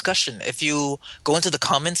better discussion. If you go into the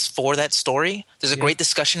comments for that story, there's a great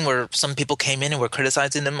discussion where some people came in and were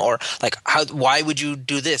criticizing them or like, why would you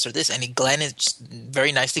do this or this? And Glenn is just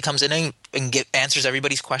very nicely comes in and answers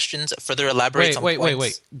everybody's questions, further elaborates on points.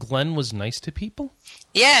 Wait. Glenn was nice to people?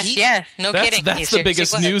 Yes, no kidding. That's the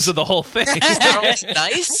biggest news of the whole thing. Nice,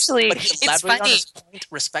 Actually, but he it's elaborated on funny. his point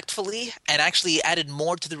respectfully and actually added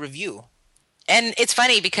more to the review. And it's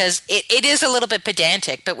funny because it is a little bit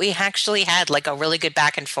pedantic, but we actually had like a really good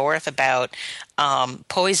back and forth about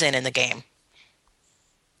poison in the game.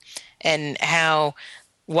 And how,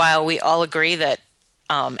 while we all agree that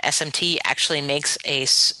SMT actually makes a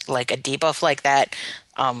debuff like that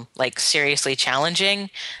like seriously challenging,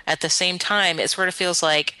 at the same time, it sort of feels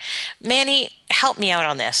like, Manny, help me out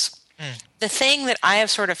on this. The thing that I have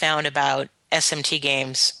sort of found about SMT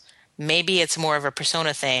games, maybe it's more of a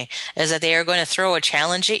Persona thing, is that they are going to throw a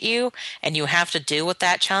challenge at you and you have to deal with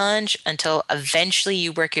that challenge until eventually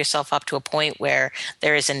you work yourself up to a point where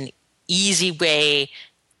there is an easy way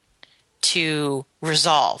to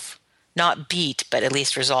resolve. Not beat, but at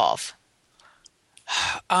least resolve.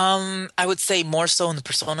 I would say more so in the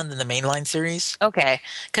Persona than the mainline series. Okay.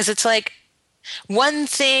 Because it's like one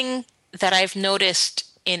thing that I've noticed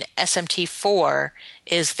in SMT4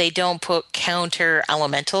 is they don't put counter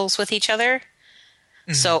elementals with each other.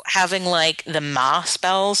 Mm-hmm. So having like the Ma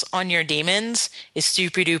spells on your demons is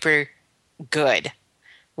super duper good.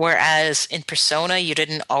 Whereas in Persona, you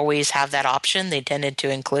didn't always have that option. They tended to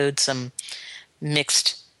include some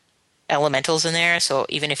mixed elementals in there. So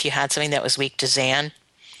even if you had something that was weak to Zan.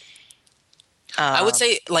 I would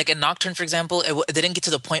say, like in Nocturne, for example, it didn't get to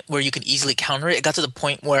the point where you could easily counter it. It got to the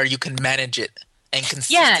point where you can manage it. And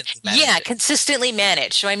consistently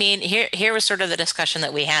manage. So I mean, here was sort of the discussion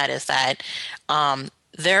that we had is that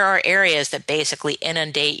there are areas that basically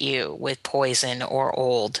inundate you with poison or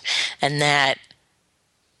old, and that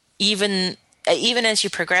even as you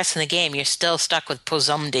progress in the game, you're still stuck with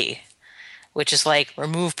Pozumdi, which is like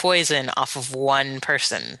remove poison off of one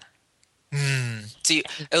person. See,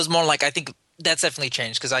 it was more like, I think that's definitely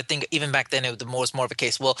changed because I think even back then it was more of a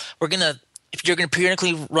case. Well, if you're gonna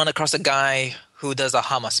periodically run across a guy who does a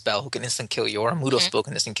Hama spell who can instant kill you, or a Mudo spell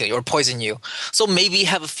can instant kill you, or poison you. So maybe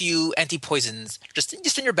have a few anti-poisons just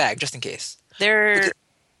in your bag, just in case.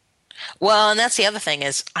 Well, and that's the other thing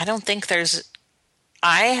is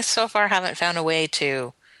I so far haven't found a way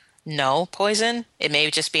to know poison. It may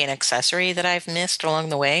just be an accessory that I've missed along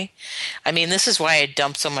the way. I mean, this is why I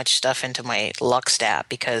dump so much stuff into my luck stat,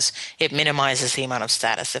 because it minimizes the amount of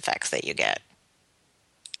status effects that you get.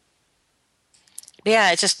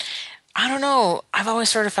 Yeah, it's just I don't know. I've always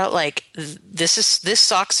sort of felt like this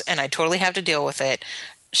sucks, and I totally have to deal with it.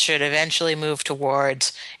 Should eventually move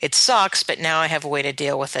towards it sucks, but now I have a way to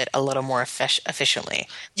deal with it a little more efficiently.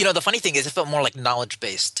 The funny thing is, it felt more like knowledge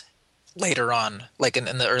based later on, like in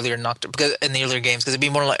the earlier Nocturne, because in the earlier games, because it'd be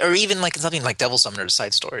more like, or even like something like Devil Summoner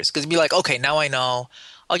side stories, because it'd be like, okay, now I know.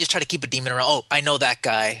 I'll just try to keep a demon around. Oh, I know that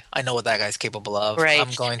guy. I know what that guy's capable of. Right.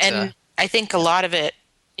 I'm going to. And I think a lot of it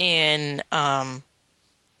in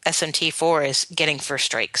SMT4 is getting first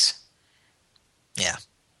strikes. Yeah.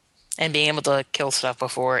 And being able to kill stuff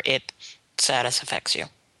before it status affects you.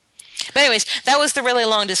 But anyways, that was the really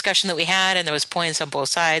long discussion that we had, and there was points on both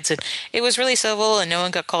sides, and it was really civil, and no one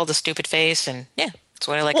got called a stupid face, and yeah, that's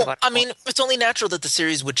what I like about it. I mean, it's only natural that the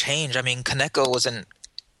series would change. I mean, Kaneko wasn't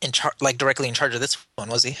in charge, like directly in charge of this one,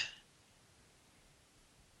 was he?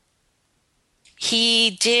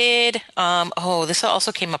 He did. This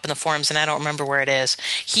also came up in the forums, and I don't remember where it is.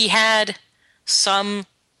 He had some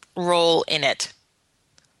role in it,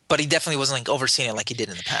 but he definitely wasn't like overseeing it like he did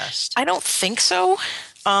in the past. I don't think so.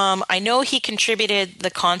 I know he contributed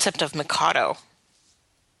the concept of Mikado.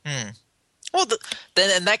 Well,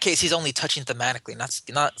 then in that case, he's only touching thematically,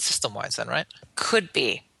 not system-wise, then, right? Could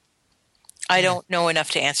be. I don't know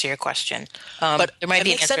enough to answer your question. But there might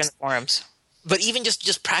be an answer in the forums. But even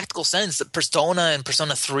just practical sense, Persona and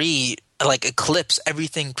Persona 3 like eclipse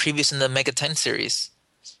everything previous in the Mega 10 series.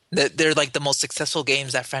 They're like the most successful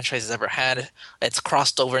games that franchise has ever had. It's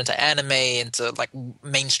crossed over into anime, into like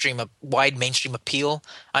wide mainstream appeal.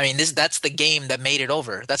 I mean, that's the game that made it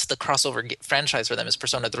over. That's the crossover franchise for them is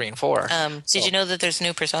Persona 3 and 4. Did you know that there's a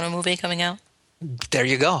new Persona movie coming out? There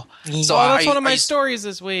you go. So that's one of my stories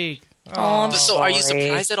this week. Oh, I'm so sorry. Are you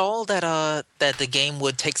surprised at all that the game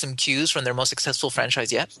would take some cues from their most successful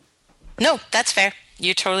franchise yet? No, that's fair.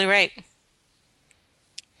 You're totally right.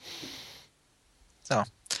 So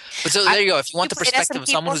there you go. If you want the perspective of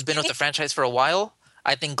someone who's been with the franchise for a while,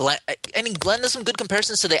 I think Glenn does some good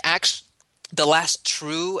comparisons to the last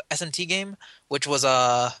true SMT game, which was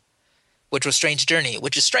Strange Journey,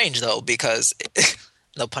 which is strange though because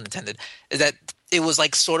no pun intended, is that it was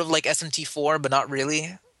like sort of like SMT4 but not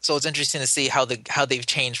really. So it's interesting to see how they've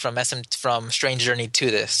changed from Strange Journey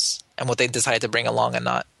to this and what they decided to bring along and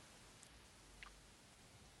not.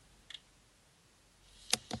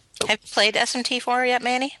 Have you played SMT4 yet,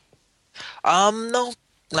 Manny? No,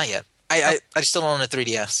 not yet. I still own a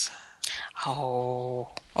 3DS. Oh,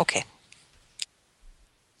 okay.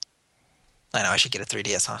 I know I should get a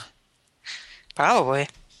 3DS, huh? Probably.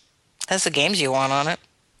 That's the games you want on it.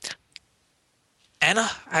 Anna,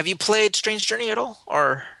 have you played Strange Journey at all?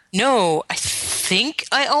 Or no, I think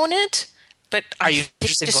I own it, but are you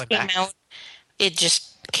interested in going back? It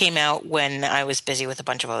just came out when I was busy with a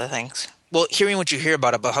bunch of other things. Well, hearing what you hear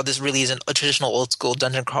about how this really isn't a traditional old school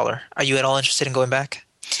dungeon crawler, are you at all interested in going back?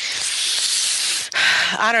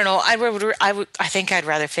 I don't know. I think I'd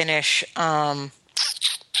rather finish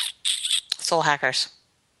Soul Hackers.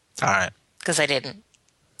 All right, because I didn't.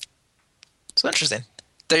 So interesting.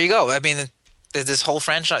 There you go. I mean, this whole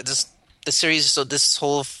franchise, the series, so this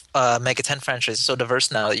whole Mega 10 franchise is so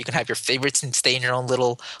diverse now that you can have your favorites and stay in your own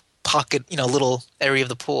little pocket, little area of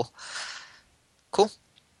the pool. Cool.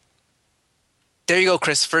 There you go,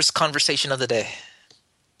 Chris. First conversation of the day.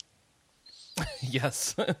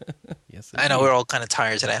 Yes. Yes. I know we're all kind of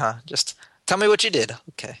tired today, huh? Just tell me what you did.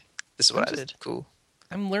 Okay. This is what I did. Cool.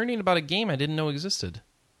 I'm learning about a game I didn't know existed.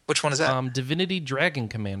 Which one is that? Divinity Dragon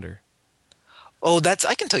Commander. Oh,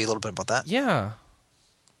 I can tell you a little bit about that. Yeah.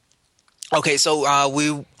 Okay, so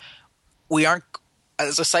we aren't,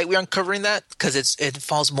 as a site, we aren't covering that because it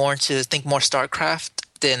falls more into more StarCraft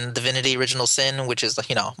than Divinity Original Sin, which is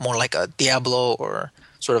more like a Diablo or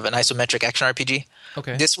sort of an isometric action RPG.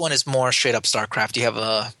 Okay. This one is more straight up StarCraft.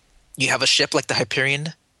 You have a ship like the Hyperion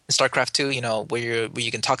in StarCraft 2, where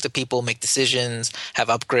you can talk to people, make decisions, have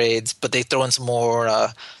upgrades, but they throw in some more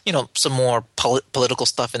political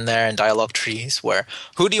stuff in there and dialogue trees where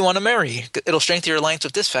who do you want to marry? It'll strengthen your alliance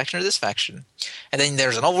with this faction or this faction. And then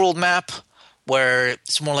there's an overworld map where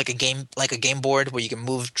it's more like a game board where you can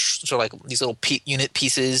move sort of like these little unit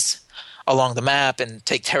pieces along the map and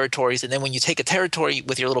take territories. And then when you take a territory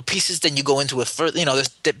with your little pieces, then you go into a further, there's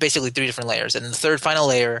basically 3 different layers. And the third final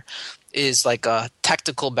layer is like a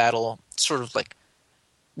tactical battle, sort of like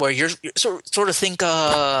where you're sort of think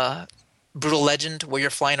Brutal Legend, where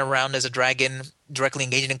you're flying around as a dragon directly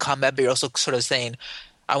engaging in combat, but you're also sort of saying,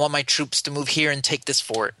 I want my troops to move here and take this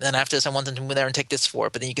fort. Then after this, I want them to move there and take this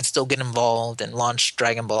fort. But then you can still get involved and launch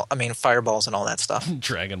fireballs and all that stuff.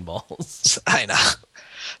 Dragon Balls. I know.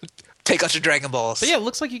 Take out your Dragon Balls. But yeah, it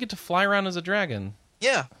looks like you get to fly around as a dragon.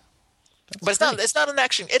 Yeah. But it's not. It's not an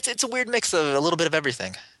action. It's a weird mix of a little bit of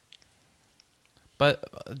everything.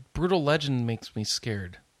 But Brutal Legend makes me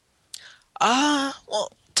scared.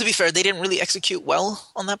 Well, to be fair, they didn't really execute well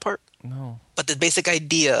on that part. No. But the basic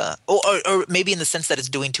idea, or maybe in the sense that it's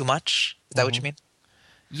doing too much. Is that what you mean?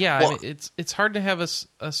 Yeah, Well, I mean, it's hard to have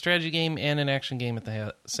a strategy game and an action game at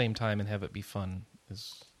the same time and have it be fun.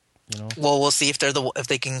 Well, we'll see if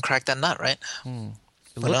they can crack that nut, right?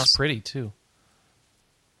 It looks pretty too.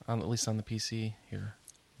 At least on the PC here.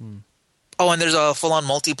 Oh, and there's a full-on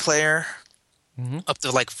multiplayer, up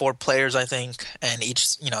to like 4 players, I think, and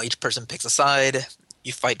each person picks a side.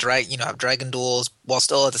 You fight have dragon duels, while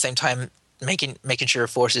still at the same time making sure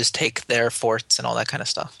forces take their forts and all that kind of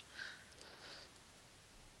stuff.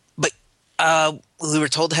 But we were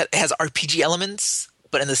told it has RPG elements,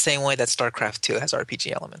 but in the same way that StarCraft 2 has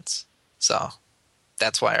RPG elements. So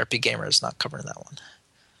that's why RP Gamer is not covering that one.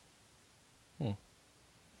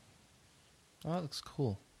 Oh, that looks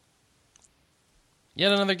cool.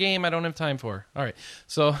 Yet another game I don't have time for. All right,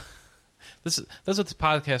 so that's what this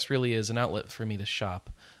podcast really is, an outlet for me to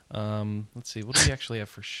shop. Let's see, what do we actually have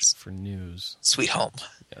for news? Sweet Home.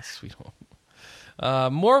 Yes, Sweet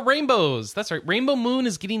Home. More rainbows. That's right. Rainbow Moon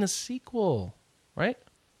is getting a sequel, right?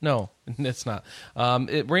 No, it's not.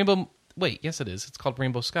 Yes, it is. It's called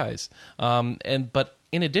Rainbow Skies. But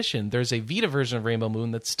in addition, there's a Vita version of Rainbow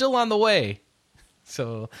Moon that's still on the way.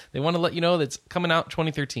 So they want to let you know that's coming out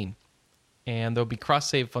 2013, and there'll be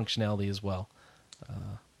cross-save functionality as well.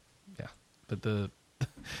 But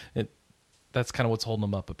that's kind of what's holding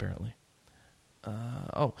them up, apparently.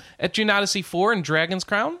 Etrian Odyssey 4 and Dragon's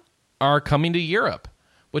Crown are coming to Europe,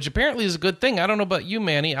 which apparently is a good thing. I don't know about you,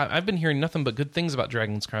 Manny. I've been hearing nothing but good things about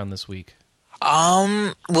Dragon's Crown this week.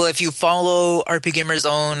 Well, if you follow RP Gamer's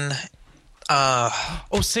own...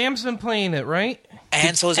 Sam's been playing it, right?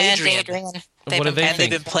 And so is Adrian. They've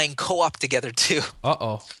been playing co-op together, too.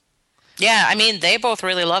 Uh-oh. Yeah, I mean, they both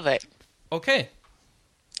really love it. Okay.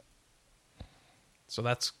 So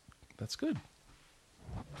that's good.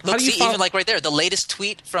 Look, see, even like right there, the latest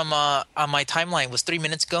tweet from on my timeline was 3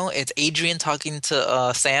 minutes ago. It's Adrian talking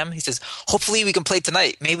to Sam. He says, "Hopefully we can play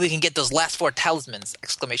tonight. Maybe we can get those last 4 talismans!" !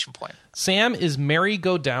 Sam is Mary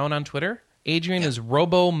Go Down on Twitter. Adrian is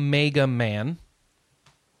Robo Mega Man.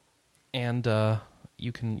 And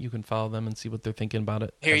you can follow them and see what they're thinking about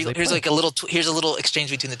it. Here's like a little exchange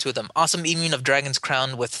between the two of them. Awesome evening of Dragon's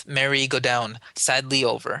Crown with Mary Go Down. Sadly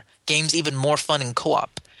over. Game's even more fun in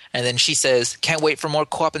co-op. And then she says, "Can't wait for more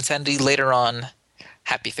co-op insanity later on."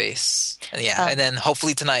 Happy face. And and then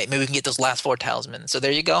hopefully tonight maybe we can get those last 4 talismans. So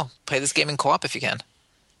there you go. Play this game in co-op if you can.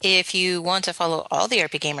 If you want to follow all the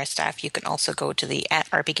RP Gamer staff, you can also go to the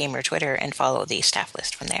 @RP Gamer Twitter and follow the staff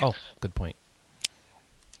list from there. Oh, good point.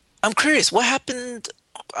 I'm curious. What happened?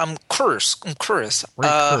 I'm curious. What are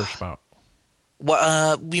you curious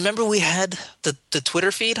about? Remember we had the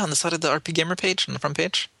Twitter feed on the side of the RP Gamer page, on the front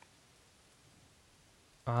page?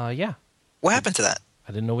 Yeah. What happened to that?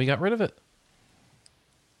 I didn't know we got rid of it.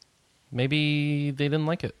 Maybe they didn't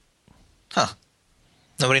like it. Huh.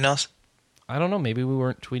 Nobody knows? I don't know. Maybe we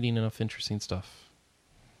weren't tweeting enough interesting stuff.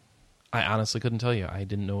 I honestly couldn't tell you. I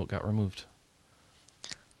didn't know it got removed.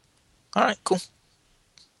 All right, cool.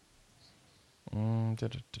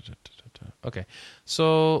 Okay.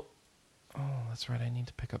 So, that's right. I need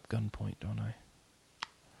to pick up Gunpoint, don't I?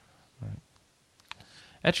 All right.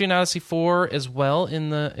 Etrian Odyssey 4 as well in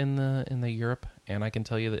the Europe, and I can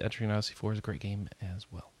tell you that Etrian Odyssey 4 is a great game as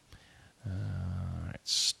well. All right.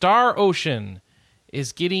 Star Ocean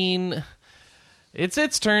is getting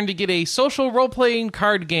its turn to get a social role-playing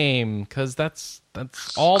card game, because that's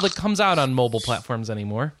all that comes out on mobile platforms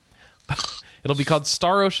anymore. It'll be called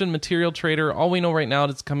Star Ocean Material Trader. All we know right now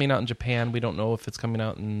is it's coming out in Japan. We don't know if it's coming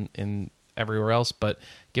out in everywhere else, but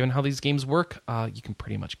given how these games work, you can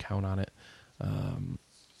pretty much count on it.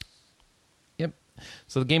 Yep.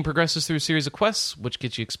 So the game progresses through a series of quests, which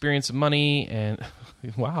gets you experience and money, and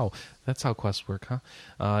wow, that's how quests work, huh?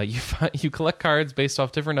 You collect cards based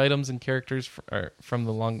off different items and characters from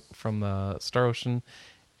the Star Ocean,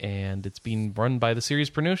 and it's being run by the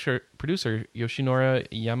series producer Yoshinori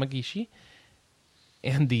Yamagishi,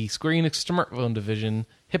 and the Square Enix smartphone division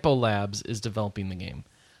Hippo Labs is developing the game.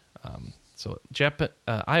 So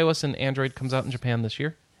iOS and Android comes out in Japan this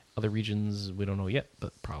year. Other regions we don't know yet,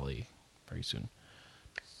 but probably very soon.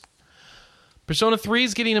 Persona 3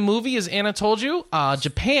 is getting a movie, as Anna told you.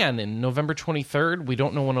 Japan in November 23rd. We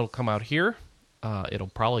don't know when it'll come out here. It'll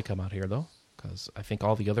probably come out here, though, because I think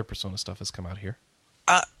all the other Persona stuff has come out here.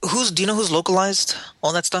 Do you know who's localized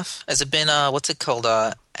all that stuff? Has it been, what's it called?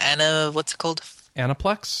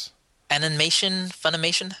 Aniplex? Animation?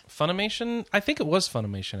 Funimation? Funimation? I think it was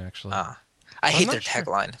Funimation, actually. I I'm hate not their sure.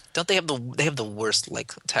 tagline. Don't they have the worst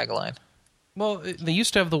tagline? Well, they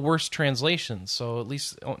used to have the worst translations, so at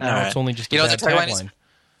least now right. it's only just You a know bad what their tagline is? tagline.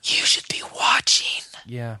 You should be watching.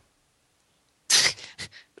 Yeah.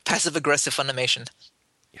 Passive aggressive Funimation.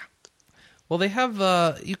 Well, they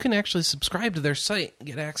have, you can actually subscribe to their site and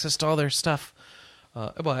get access to all their stuff.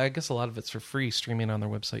 Well, I guess a lot of it's for free streaming on their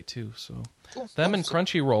website, too. So Cool. them and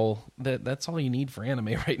Crunchyroll, that's all you need for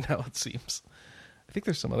anime right now, it seems. I think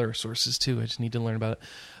there's some other sources, too. I just need to learn about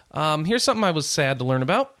it. Here's something I was sad to learn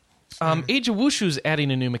about. Age of Wushu's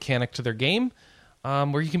adding a new mechanic to their game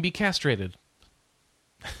where you can be castrated.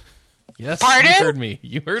 Yes, Pardon?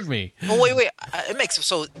 You heard me. Oh wait. It makes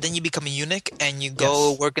so then you become a eunuch and you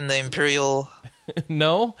go Yes. work in the Imperial.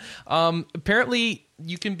 No. Apparently,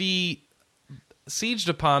 you can be sieged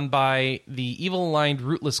upon by the evil-aligned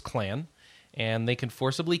Rootless clan, and they can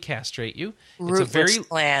forcibly castrate you. Rootless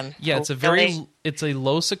clan. Yeah, it's Really? it's a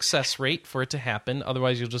low success rate for it to happen.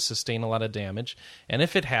 Otherwise, you'll just sustain a lot of damage. And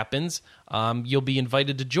if it happens, you'll be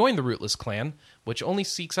invited to join the Rootless clan, which only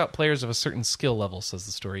seeks out players of a certain skill level, says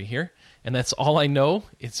the story here. And that's all I know.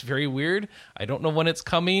 It's very weird. I don't know when it's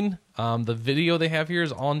coming. The video they have here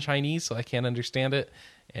is all in Chinese, so I can't understand it.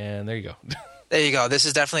 And there you go. There you go. This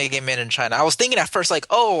is definitely a game made in China. I was thinking at first, like,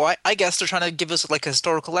 I guess they're trying to give us like a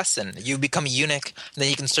historical lesson. You become a eunuch, and then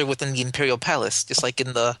you can serve within the Imperial Palace, just like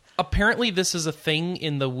in the. Apparently, this is a thing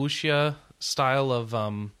in the wuxia style of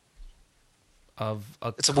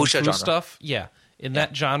It's a kung wuxia fu genre. stuff. Yeah, in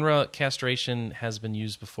that genre, castration has been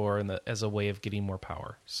used before as a way of getting more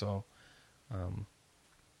power. So,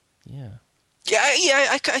 yeah. Yeah.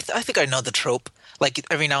 I think I know the trope. Like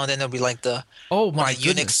every now and then there'll be like the My eunuchs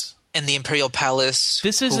goodness. in the Imperial Palace.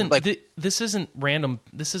 This who, isn't like this isn't random.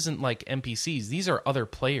 This isn't like NPCs. These are other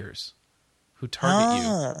players who target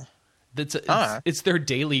you. It's their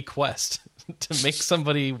daily quest to make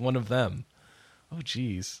somebody one of them. Oh,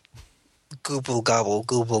 jeez. Gooble gobble,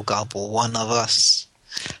 one of us.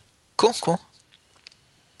 Cool.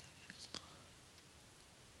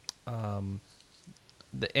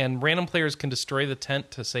 And random players can destroy the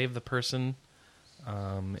tent to save the person,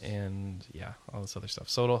 and yeah, all this other stuff.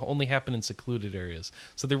 So it'll only happen in secluded areas.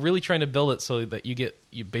 So they're really trying to build it so that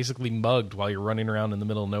you basically mugged while you're running around in the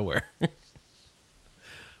middle of nowhere.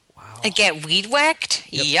 Wow. And get weed whacked?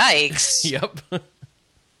 Yikes. Yep.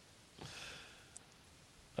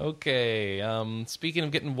 Okay. Speaking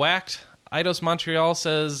of getting whacked, Eidos Montreal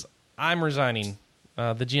says, I'm resigning.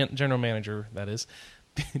 The general manager, that is,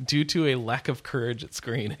 due to a lack of courage at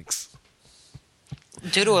Square Enix.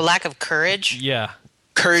 Due to a lack of courage? Yeah.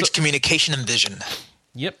 Courage, communication, and vision.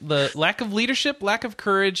 Yep. The lack of leadership, lack of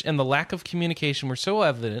courage, and the lack of communication were so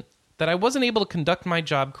evident that I wasn't able to conduct my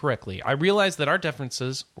job correctly. I realized that our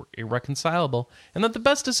differences were irreconcilable and that the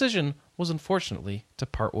best decision was, unfortunately, to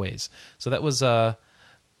part ways. So that was Stefan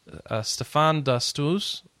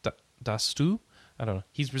Dastu. I don't know.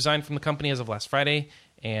 He's resigned from the company as of last Friday,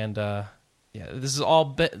 and this is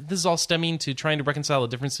all stemming to trying to reconcile the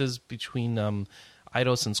differences between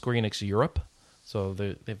Eidos and Square Enix Europe. So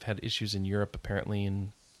they've had issues in Europe apparently,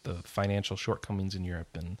 and the financial shortcomings in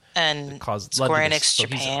Europe, And led to Square this. Enix So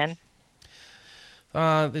Japan?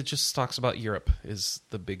 it just talks about Europe is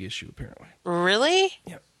the big issue apparently. Really?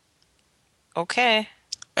 Yep. Okay.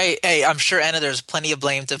 Hey, I'm sure, Anna, there's plenty of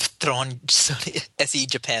blame to throw on Sony, SE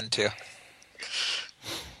Japan, too.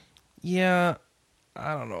 Yeah,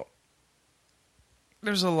 I don't know.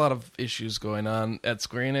 There's a lot of issues going on at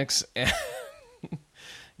Square Enix. And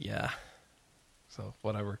yeah. So,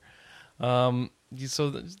 whatever. More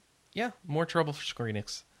trouble for Square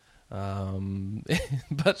Enix.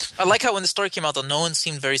 But I like how when the story came out, though, no one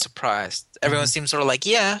seemed very surprised. Everyone seemed sort of like,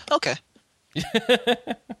 yeah, okay.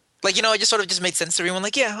 Like, it just sort of just made sense to everyone.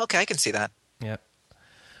 Like, yeah, okay, I can see that. yeah.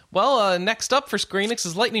 Well, next up for Square Enix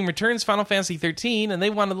is Lightning Returns Final Fantasy 13, and they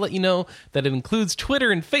wanted to let you know that it includes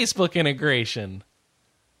Twitter and Facebook integration.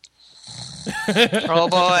 Oh,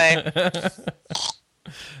 boy.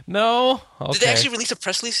 No? Okay. Did they actually release a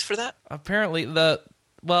press release for that? Apparently,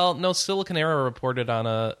 no, Silicon Era reported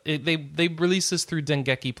on they released this through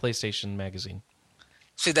Dengeki PlayStation Magazine.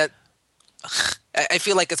 See, that... I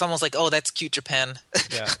feel like it's almost like, oh, that's cute, Japan.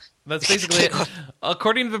 Yeah, that's basically it.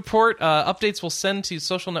 According to the report, updates will send to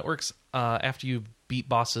social networks after you beat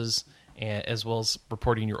bosses, as well as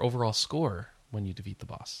reporting your overall score when you defeat the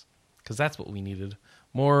boss. Because that's what we needed.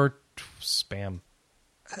 More spam.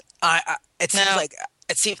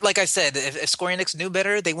 It seems like I said, if Square Enix knew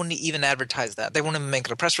better, they wouldn't even advertise that. They wouldn't make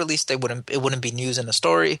it a press release. It wouldn't be news in a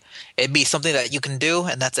story. It'd be something that you can do,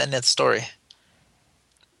 and that's the end of the story.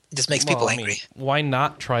 It just makes Well, people I mean, angry. why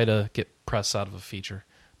not try to get press out of a feature?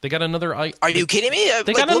 They got another. Are you kidding me?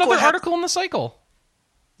 They got another article in the cycle.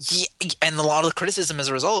 Yeah, and a lot of criticism as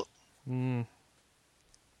a result.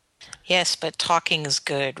 Yes, but talking is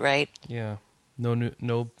good, right? Yeah.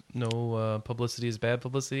 No publicity is bad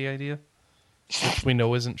publicity idea, which we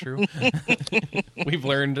know isn't true. We've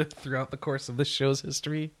learned throughout the course of this show's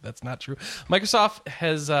history that's not true. Microsoft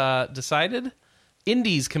has decided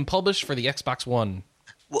indies can publish for the Xbox One.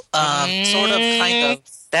 Well, sort of, kind of.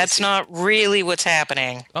 That's not really what's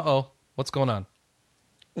happening. Uh-oh. What's going on?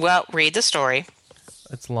 Well, read the story.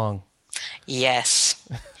 It's long. Yes.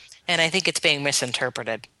 And I think it's being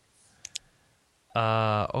misinterpreted.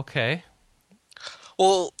 Okay.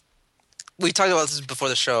 Well, we talked about this before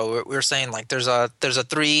the show. We were saying like there's a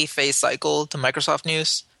 3-phase cycle to Microsoft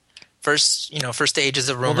news. First stage is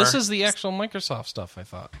a rumor. Well, this is the actual Microsoft stuff, I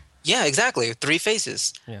thought. Yeah, exactly. 3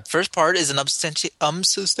 phases. Yeah. First part is an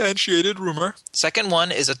unsubstantiated rumor. Second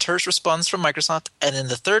one is a terse response from Microsoft, and then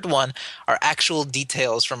the third one are actual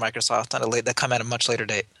details from Microsoft that come at a much later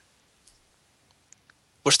date.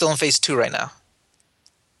 We're still in phase 2 right now.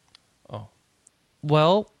 Oh.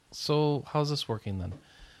 Well, so how's this working then?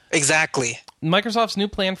 Exactly. Microsoft's new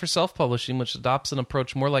plan for self-publishing, which adopts an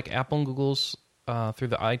approach more like Apple and Google's through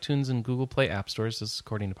the iTunes and Google Play app stores, this is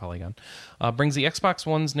according to Polygon, brings the Xbox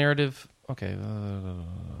One's narrative... Okay,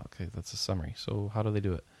 that's a summary. So how do they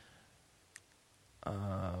do it?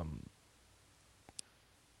 I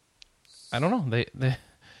don't know. They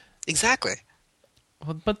Exactly.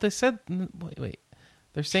 Well, but they said... Wait.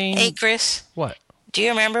 They're saying... Hey, Chris. What? Do you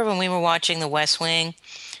remember when we were watching The West Wing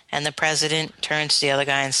and the president turns to the other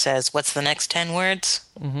guy and says, "What's the next 10 words?"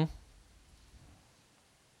 Mm-hmm.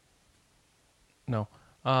 No.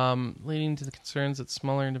 Leading to the concerns that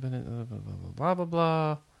smaller independent... Blah, blah,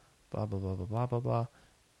 blah, blah, blah, blah, blah, blah, blah, blah.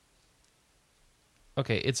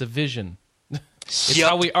 Okay, it's a vision. It's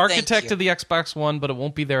how we architected the Xbox One, but it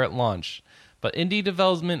won't be there at launch. But indie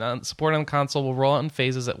development on support on console will roll out in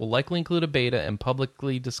phases that will likely include a beta and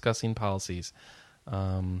publicly discussing policies.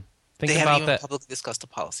 Think they about haven't even that. publicly discussed the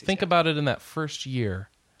policies. Think about it in that first year.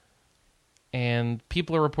 And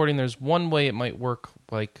people are reporting there's one way it might work,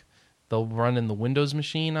 like they'll run in the Windows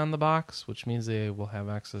machine on the box, which means they will have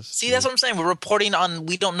access. See, that's what I'm saying. We're reporting on,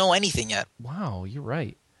 we don't know anything yet. Wow, you're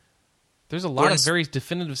right. There's a lot of very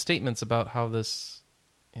definitive statements about how this...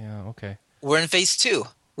 Yeah, okay. We're in phase 2.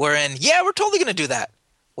 We're totally going to do that.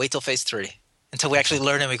 Wait till phase 3. Until we actually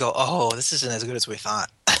learn and we go, oh, this isn't as good as we thought.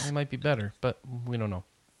 It might be better, but we don't know.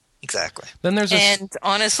 Exactly. Then there's And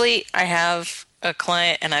honestly, I have a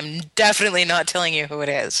client, and I'm definitely not telling you who it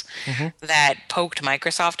is, that poked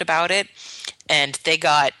Microsoft about it, and they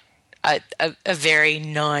got a very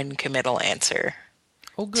non-committal answer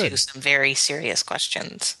to some very serious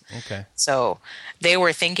questions. Okay. So they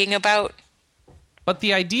were thinking about... But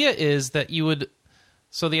the idea is that you would...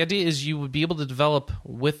 So the idea is you would be able to develop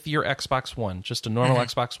with your Xbox One, just a normal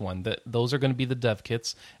Xbox One. That those are going to be the dev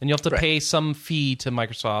kits, and you have to pay some fee to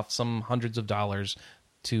Microsoft, some hundreds of dollars,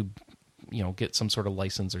 to get some sort of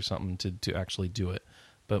license or something to actually do it.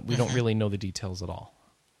 But we don't really know the details at all.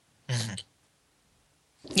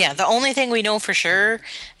 Yeah, the only thing we know for sure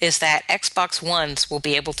is that Xbox Ones will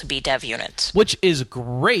be able to be dev units. Which is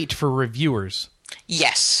great for reviewers.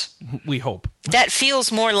 Yes. We hope. That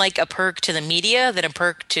feels more like a perk to the media than a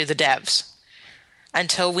perk to the devs.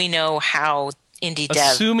 Until we know how indie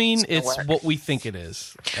devs Assuming it's work. What we think it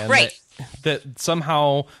is. And right. That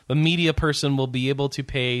somehow the media person will be able to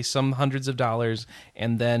pay some hundreds of dollars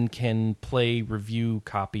and then can play review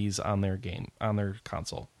copies on their game, on their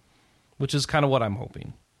console. Which is kind of what I'm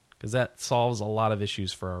hoping. Because that solves a lot of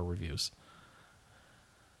issues for our reviews.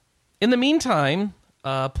 In the meantime,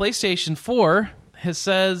 PlayStation 4...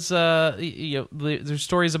 says there's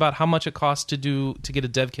stories about how much it costs to get a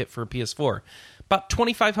dev kit for a PS4, about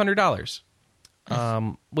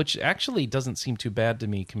 $2,500, which actually doesn't seem too bad to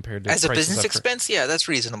me compared to as a business expense. Yeah, that's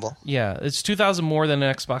reasonable. Yeah, it's $2,000 more than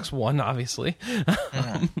an Xbox One, obviously,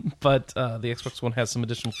 but the Xbox One has some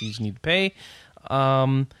additional fees you need to pay.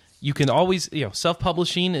 You can always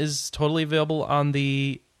self-publishing is totally available on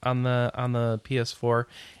the PS4,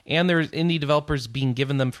 and there's indie developers being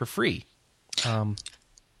given them for free.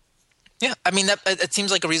 Yeah, I mean it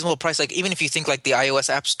seems like a reasonable price. Like even if you think like the iOS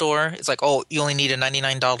App Store, it's like, oh, you only need a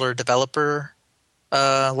 $99 developer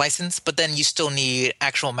license, but then you still need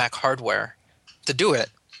actual Mac hardware to do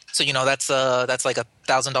it. So that's like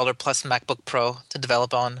 $1,000 plus MacBook Pro to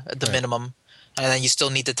develop on at the minimum, and then you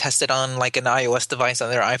still need to test it on like an iOS device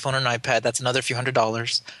on their iPhone or an iPad. That's another few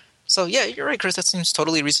 $100s. So yeah, you're right, Chris. That seems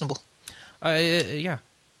totally reasonable. Yeah.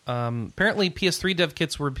 Apparently, PS3 dev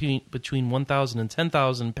kits were between 1,000 and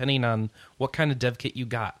 10,000, depending on what kind of dev kit you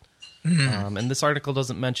got. And this article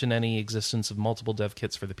doesn't mention any existence of multiple dev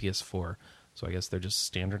kits for the PS4, so I guess they're just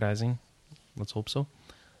standardizing. Let's hope so.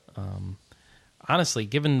 Honestly,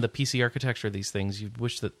 given the PC architecture of these things, you'd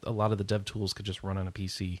wish that a lot of the dev tools could just run on a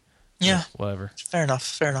PC. Yeah. Whatever. Fair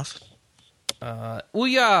enough.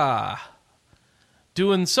 Ouya!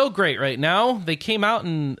 Doing so great right now. They came out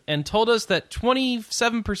and told us that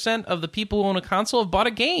 27% of the people who own a console have bought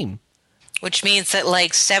a game. Which means that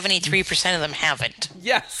like 73% of them haven't.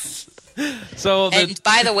 Yes. So and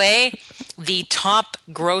by the way, the top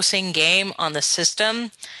grossing game on the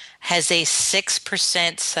system has a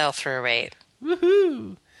 6% sell-through rate.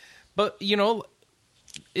 Woohoo! But,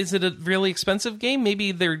 is it a really expensive game?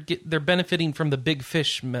 Maybe they're benefiting from the big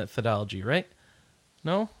fish methodology, right?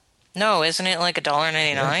 No? No, isn't it like $1.99?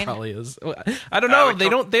 Yeah, it probably is. I don't know.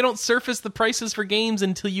 They don't surface the prices for games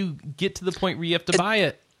until you get to the point where you have to buy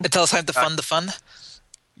it. Until it's time to fund the fund?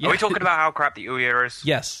 Yeah. Are we talking about how crap the Ouya is?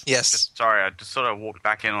 Yes. Sorry, I just sort of walked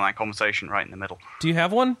back in on that conversation right in the middle. Do you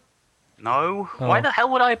have one? No. Oh. Why the hell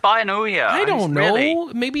would I buy an Ouya? I don't know.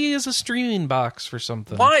 Really? Maybe it's a streaming box for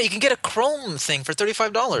something. Why? You can get a Chrome thing for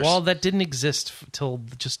 $35. Well, that didn't exist till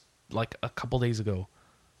just like a couple days ago.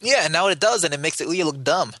 Yeah, and now it does, and it makes the Ouya look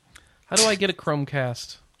dumb. How do I get a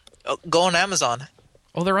Chromecast? Go on Amazon.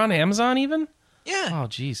 Oh, they're on Amazon even? Yeah. Oh,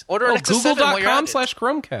 jeez. Order an Nexus 7 while you're at it.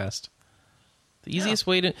 Google.com/Chromecast. The easiest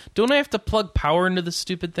way to... Don't I have to plug power into this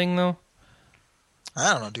stupid thing, though?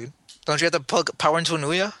 I don't know, dude. Don't you have to plug power into an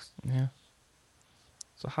Ouya? Yeah.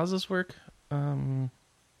 So how's this work? From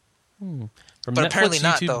But Netflix, apparently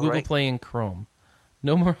not, YouTube, though, Google right? Play, and Chrome.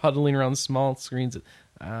 No more huddling around small screens.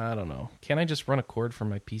 I don't know. Can I just run a cord from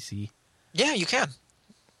my PC? Yeah, you can.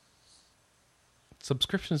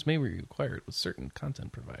 Subscriptions may be required with certain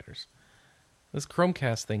content providers. This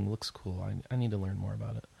Chromecast thing looks cool. I need to learn more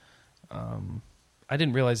about it. I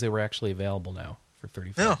didn't realize they were actually available now for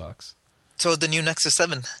 $35. So the new Nexus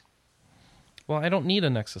 7. Well, I don't need a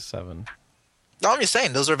Nexus 7. No, I'm just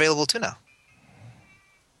saying, those are available too now.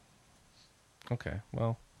 Okay,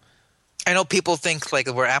 well... I know people think like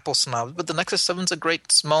we're Apple snobs, but the Nexus 7's a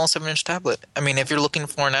great small 7-inch tablet. I mean, if you're looking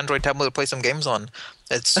for an Android tablet to play some games on,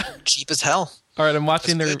 it's cheap as hell. All right, I'm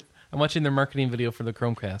watching their marketing video for the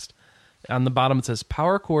Chromecast. On the bottom it says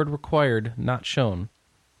power cord required, not shown.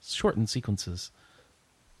 Shortened sequences.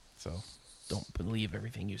 So don't believe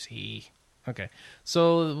everything you see. Okay.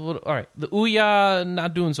 So all right, the Ouya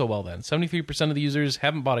not doing so well then. 73% of the users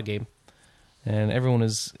haven't bought a game, and everyone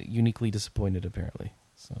is uniquely disappointed apparently.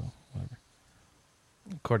 So whatever.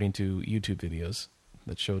 According to YouTube videos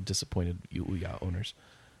that show disappointed Ouya owners.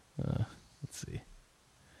 Let's see.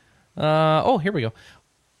 Here we go.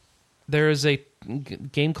 There is a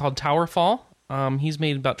game called Towerfall. He's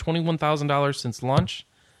made about $21,000 since launch.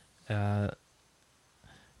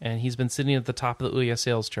 And he's been sitting at the top of the Ouya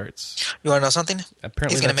sales charts. You want to know something?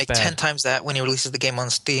 Apparently he's going to make bad. 10 times that when he releases the game on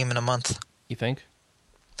Steam in a month. You think?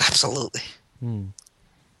 Absolutely.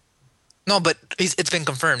 No, but it's been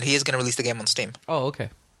confirmed. He is going to release the game on Steam. Oh, okay.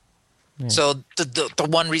 Yeah. So the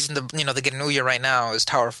one reason to get an Ouya right now is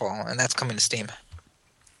Towerfall, and that's coming to Steam.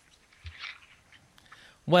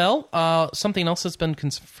 Well, something else that's been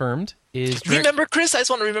confirmed is... Remember, Chris? I just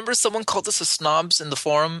want to remember someone called us snobs in the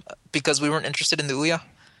forum because we weren't interested in the Ouya.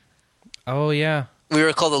 Oh, yeah. We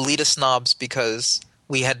were called elitist snobs because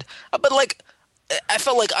we had... But, like, I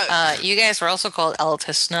felt like... you guys were also called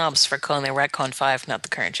elitist snobs for calling the Redcon 5 not the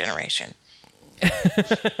current generation.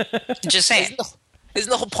 Just saying. Isn't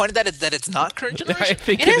the whole point of that that it's not current generation? I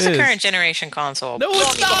think it is a current generation console. No,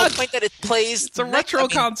 it's The whole not! point that it plays... It's a retro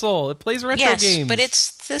console. It plays retro yes, games. but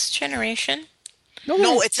it's this generation.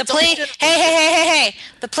 No, it's the the play. whole Hey!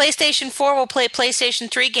 The PlayStation 4 will play PlayStation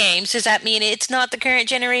 3 games. Does that mean it's not the current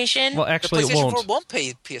generation? Well, The actually, it PlayStation 4 won't. won't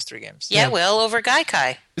play PS3 games. yeah, it will over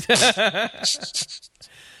Gaikai.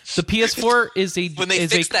 The PS4 is a... When they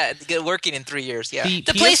fix that, get it working in 3 years, yeah.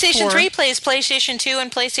 The PlayStation 3 plays PlayStation 2 and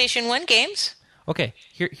PlayStation 1 games. Okay,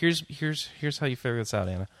 here's how you figure this out,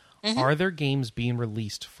 Anna. Are there games being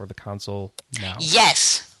released for the console now?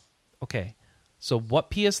 Yes. Okay, so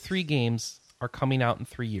what PS3 games are coming out in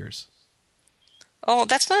 3 years? Oh,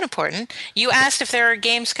 that's not important. You asked if there are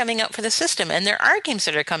games coming out for the system, and there are games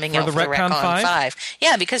that are coming out for the Redcon 5.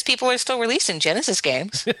 Yeah, because people are still releasing Genesis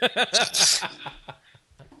games.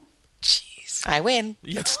 Jeez. I win.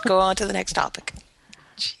 Let's go on to the next topic.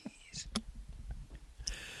 Jeez.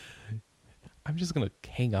 I'm just going to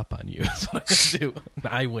hang up on you. That's what I'm going to do.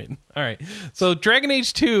 I win. All right. So Dragon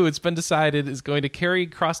Age 2, it's been decided, is going to carry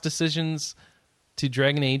cross decisions to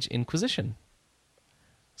Dragon Age Inquisition.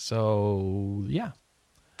 So, yeah.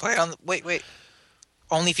 Play on. Wait.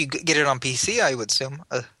 Only if you get it on PC, I would assume.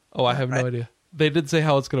 I have no idea. They did say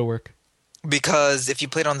how it's going to work. Because if you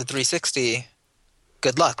played on the 360,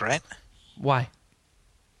 good luck, right? Why?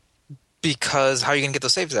 Because how are you going to get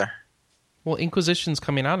those saves there? Well, Inquisition's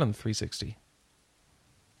coming out on the 360.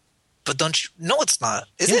 But don't you... No, it's not.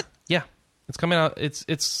 Is Yeah. it? Yeah. It's coming out. It's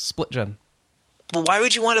split gen. But why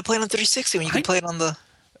would you want to play it on 360 when you can play it on the...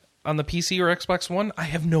 On the PC or Xbox One? I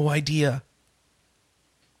have no idea.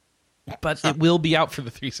 But it will be out for the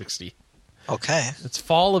 360. Okay. It's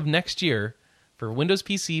fall of next year for Windows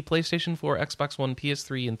PC, PlayStation 4, Xbox One,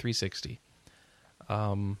 PS3, and 360.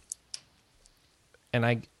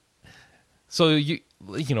 So you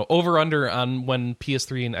know, over under on when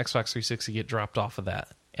PS3 and Xbox 360 get dropped off of that,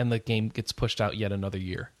 and the game gets pushed out yet another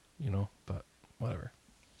year. You know, but whatever.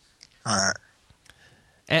 All right.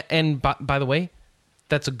 And by the way,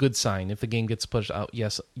 that's a good sign if the game gets pushed out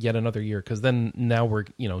yet another year, because then now we're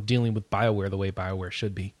dealing with BioWare the way BioWare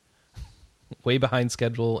should be, way behind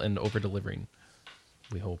schedule and over delivering.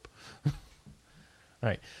 We hope. All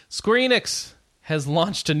right, Square Enix has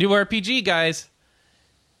launched a new RPG, guys.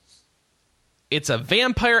 It's a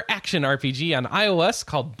vampire action RPG on iOS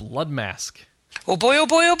called Blood Mask. Oh boy, oh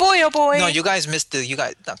boy, oh boy, oh boy. No, you guys missed the... You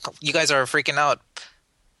guys are freaking out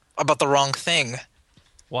about the wrong thing.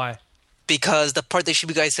 Why? Because the part they should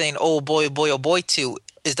be guys saying, oh boy, oh boy, to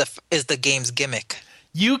is the game's gimmick.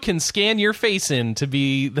 You can scan your face in to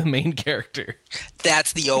be the main character.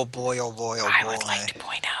 That's the oh boy, oh boy, oh boy. I would like to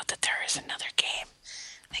point out that there is another game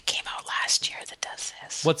that came out last year that does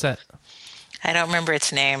this. What's that? I don't remember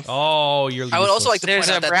its name. Oh, you're useless. I would also like to There's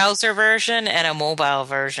point a out that browser version and a mobile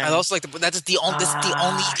version. I'd also like to, that's the only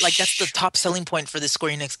that's the top selling point for this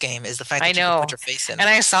Square Enix game is the fact that you can put your face in. And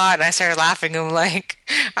I saw it and I started laughing. I'm like,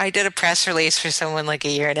 I did a press release for someone like a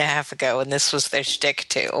year and a half ago, and this was their shtick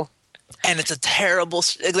too. And it's a terrible...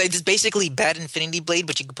 It's basically bad Infinity Blade,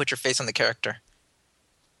 but you can put your face on the character.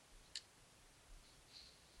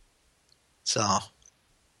 So...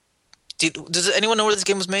 Does anyone know where this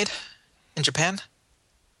game was made? In Japan?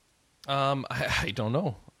 I don't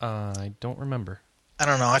know. I don't remember. I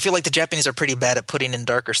don't know. I feel like the Japanese are pretty bad at putting in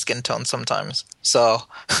darker skin tones sometimes. So...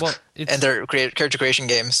 Well, and they're character creation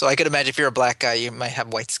games. So I could imagine if you're a black guy, you might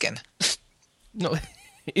have white skin. No,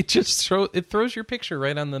 it just throws your picture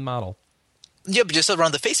right on the model. Yeah, but just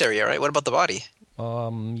around the face area, right? What about the body?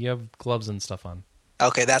 You have gloves and stuff on.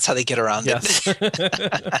 Okay, that's how they get around yes.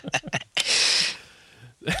 it.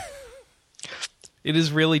 It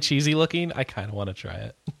is really cheesy looking. I kind of want to try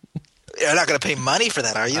it. You're not going to pay money for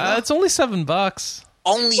that, are you? It's only $7.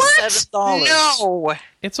 Only What? $7? No.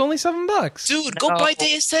 It's only $7. Dude, go buy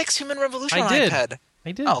Deus Ex Human Revolution on iPad.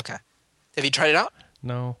 I did. Oh, okay. Have you tried it out?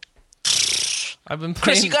 No. I've been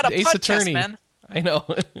playing Chris, you got a Ace podcast, Attorney. man. I know.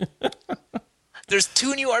 There's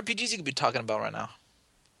 2 new RPGs you could be talking about right now.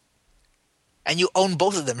 And you own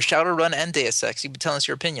both of them, Shadowrun and Deus Ex. You can be telling us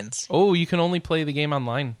your opinions. Oh, you can only play the game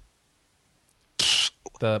online.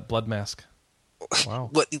 The Blood Mask. Wow.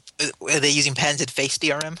 What are they using patented face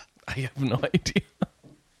DRM? I have no idea.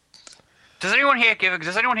 Does anyone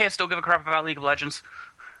here still give a crap about League of Legends?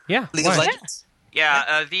 Yeah. League why? of Legends?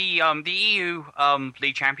 Yeah, the EU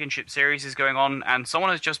League Championship Series is going on, and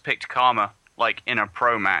someone has just picked Karma, like, in a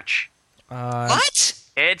pro match. What?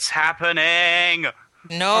 It's happening!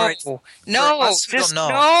 No. right. No. For us who Just don't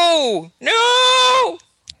know. No.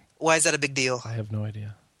 Why is that a big deal? I have no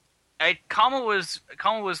idea. Karma was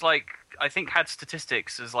like, I think had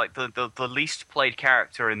statistics as like the least played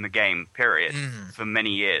character in the game, period, for many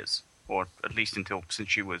years, or at least since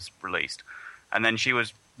she was released. And then she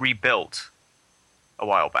was rebuilt a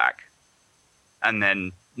while back, and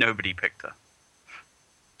then nobody picked her.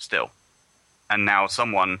 Still. And now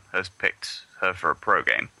someone has picked her for a pro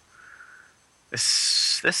game.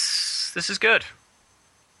 This is good.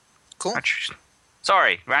 Cool.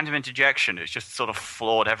 Sorry, random interjection. It's just sort of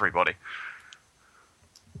floored everybody.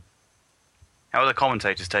 How are the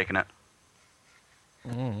commentators taking it?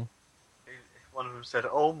 Mm. One of them said,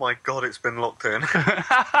 "Oh my god, it's been locked in."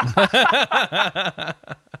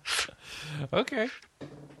 Okay.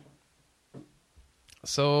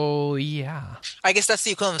 So, yeah. I guess that's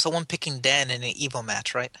the equivalent of someone picking Dan in an Evo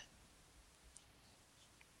match, right?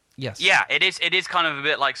 Yes. Yeah, it is. It is kind of a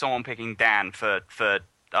bit like someone picking Dan for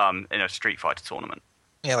in a Street Fighter tournament.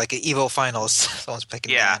 Yeah, like an Evo finals. Someone's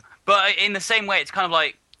picking Yeah, Dan. but in the same way, it's kind of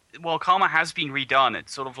like, well, Karma has been redone.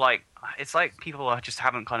 It's sort of like people just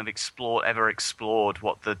haven't kind of explored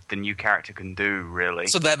what the new character can do, really.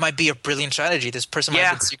 So that might be a brilliant strategy. This person might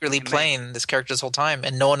have been secretly playing this character this whole time,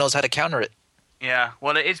 and no one knows how to counter it. Yeah,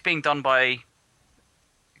 well, it is being done by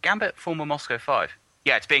Gambit, former Moscow 5.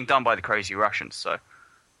 Yeah, it's being done by the Crazy Russians, so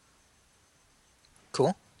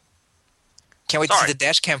Cool. Can't wait to see the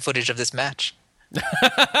dash cam footage of this match.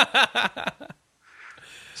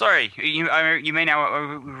 Sorry, you may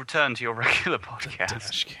now return to your regular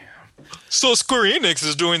podcast. So Square Enix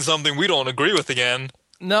is doing something we don't agree with again.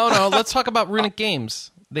 No, let's talk about Runic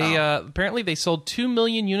Games. They apparently they sold 2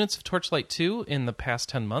 million units of Torchlight 2 in the past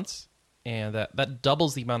 10 months, and that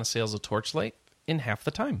doubles the amount of sales of Torchlight in half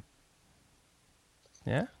the time.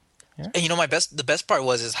 Yeah. And you know, the best part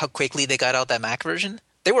is how quickly they got out that Mac version.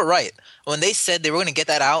 They were right. When they said they were going to get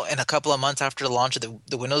that out in a couple of months after the launch of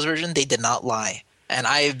the Windows version, they did not lie. And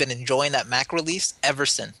I have been enjoying that Mac release ever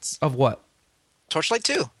since. Of what? Torchlight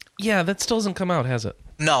 2. Yeah, that still hasn't come out, has it?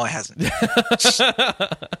 No, it hasn't.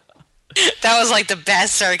 That was like the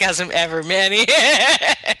best sarcasm ever, Manny.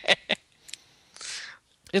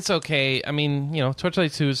 It's okay. I mean,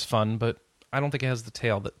 Torchlight 2 is fun, but I don't think it has the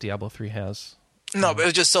tail that Diablo 3 has. No, but it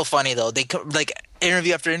was just so funny, though. They, like,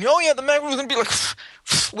 interview after interview, oh, yeah, the Mac was going to be like,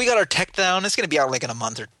 we got our tech down. It's going to be out, like, in a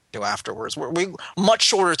month or two afterwards. We much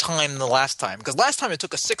shorter time than the last time. Because last time it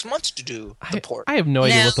took us 6 months to do the port. I have no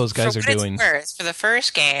idea what those guys are doing. For the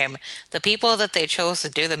first game, the people that they chose to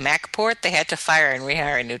do the Mac port, they had to fire and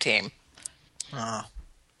rehire a new team.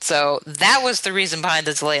 So that was the reason behind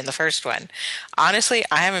the delay in the first one. Honestly,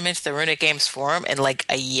 I haven't been to the Runic Games forum in like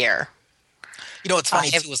a year. You know what's funny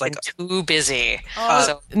too was like too busy.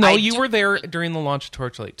 You were there during the launch of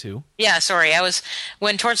Torchlight 2. Yeah, sorry. I was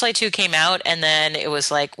when Torchlight 2 came out, and then it was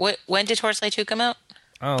like, when did Torchlight 2 come out?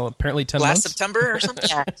 Oh, apparently 10 last months? September or something?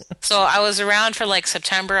 Yeah. So I was around for like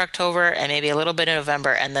September, October, and maybe a little bit of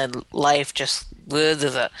November, and then life just...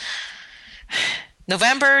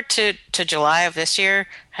 November to July of this year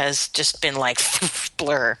has just been like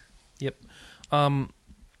blur. Yep.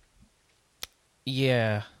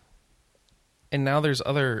 Yeah. And now there's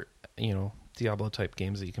other, Diablo-type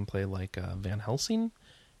games that you can play, like Van Helsing,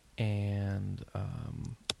 and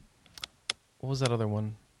what was that other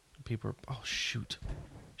one? Shoot,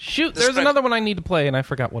 there's another one I need to play, and I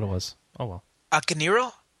forgot what it was. Oh, well.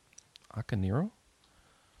 Akaniro?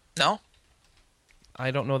 No?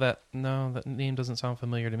 I don't know that. No, that name doesn't sound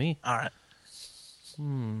familiar to me. All right.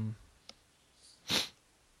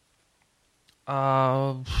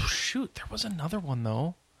 Shoot, there was another one,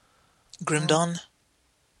 though. Grim Dawn?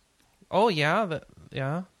 Oh, yeah.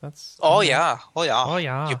 That's... Oh, yeah.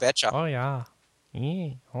 You betcha. Oh, yeah.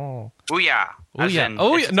 Oh. Ooh-yeah. Oh, yeah.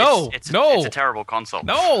 It's a terrible console.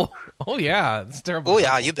 No! Oh, yeah. It's terrible. Oh,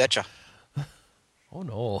 yeah, you betcha. Oh,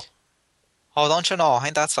 no. Oh, don't you know?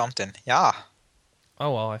 Ain't that something? Yeah.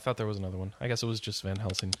 Oh, well, I thought there was another one. I guess it was just Van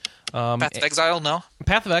Helsing. Path of Exile, no?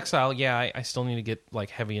 Path of Exile, yeah. I still need to get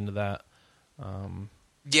heavy into that.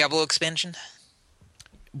 Diablo expansion?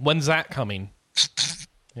 When's that coming?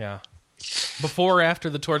 Yeah. Before or after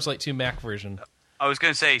the Torchlight 2 Mac version? I was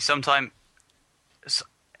going to say sometime...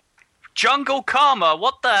 Jungle Karma,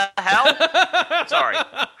 what the hell? Sorry.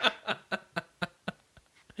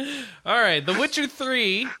 All right, The Witcher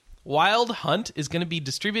 3 Wild Hunt is going to be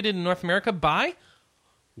distributed in North America by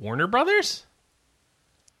Warner Brothers?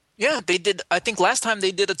 Yeah, they did. I think last time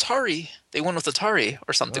they did Atari. They went with Atari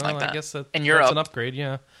or something like that. I guess in Europe. That's an upgrade,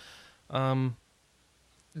 yeah.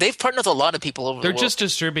 They've partnered with a lot of people over the world. They're just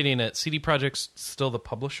distributing it. CD Projekt's still the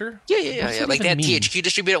publisher? Yeah. Like they had THQ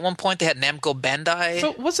distribute at one point. They had Namco Bandai.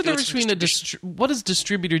 So what's the difference between what does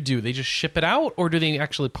distributor do? They just ship it out, or do they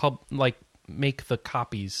actually make the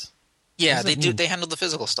copies? Yeah, they do. They handle the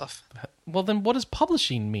physical stuff. Well, then what does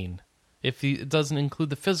publishing mean if it doesn't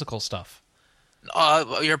include the physical stuff?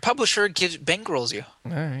 Your publisher bankrolls you.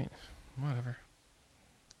 All right, whatever.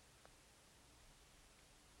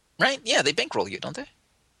 Right? Yeah, they bankroll you, don't they?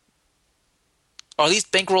 Or at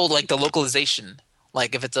least bankroll like the localization.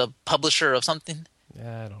 Like if it's a publisher of something.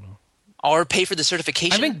 Yeah, I don't know. Or pay for the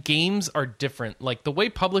certification. I think games are different. Like the way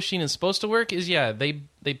publishing is supposed to work is,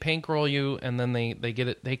 they bankroll you and then they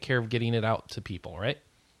take care of getting it out to people, right?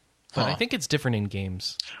 But I think it's different in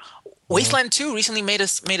games. Wasteland 2 recently made a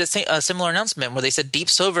similar announcement where they said Deep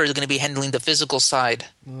Silver is going to be handling the physical side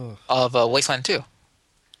of Wasteland 2.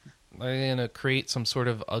 Are they going to create some sort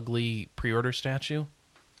of ugly pre-order statue?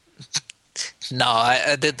 No,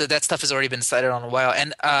 that stuff has already been decided on a while.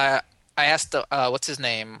 And I asked, what's his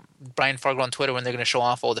name, Brian Fargo on Twitter when they're going to show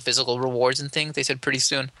off all the physical rewards and things. They said pretty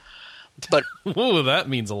soon. But whoa, that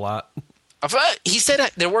means a lot. He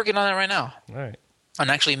said they're working on it right now. All right. And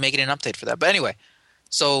actually making an update for that. But anyway,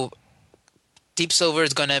 so Deep Silver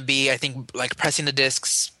is going to be, I think, like pressing the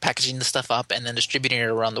discs, packaging the stuff up, and then distributing it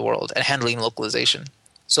around the world and handling localization.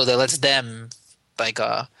 So that lets them, like,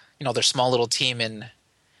 their small little team in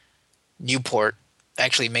Newport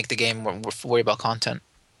actually make the game worry about content.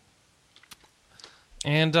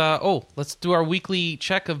 And, let's do our weekly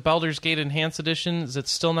check of Baldur's Gate Enhanced Edition. Is it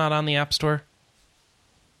still not on the App Store?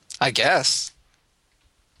 I guess.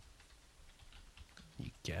 You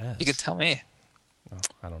guess. You could tell me. Oh,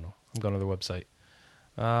 I don't know. I'm going to their website.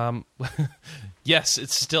 Yes,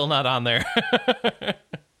 it's still not on there.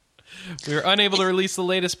 We were unable to release the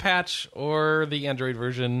latest patch or the Android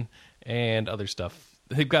version and other stuff.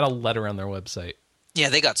 They've got a letter on their website. Yeah,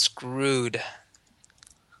 they got screwed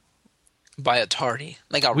by Atari.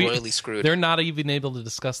 They got royally screwed. They're not even able to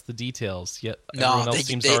discuss the details, yet No, everyone else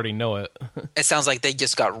seems to already know it. It sounds like they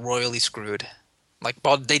just got royally screwed. Like,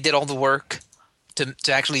 they did all the work to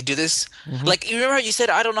actually do this. Mm-hmm. Like, you remember how you said,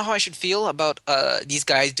 I don't know how I should feel about these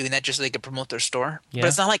guys doing that just so they could promote their store? Yeah. But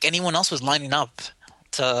it's not like anyone else was lining up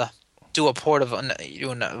to do a port of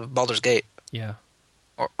Baldur's Gate. Yeah.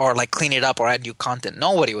 Or like clean it up or add new content.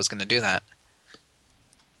 Nobody was going to do that.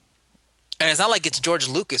 And it's not like it's George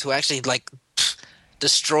Lucas who actually like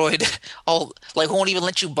destroyed all, like won't even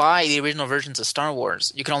let you buy the original versions of Star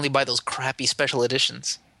Wars. You can only buy those crappy special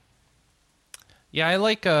editions. Yeah, I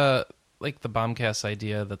like the Bombcast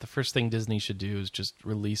idea that the first thing Disney should do is just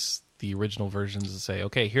release the original versions and say,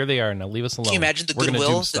 okay, here they are, now leave us alone. Can you imagine the We're gonna do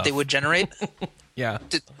goodwill that stuff. they would generate? Yeah.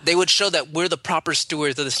 They would show that we're the proper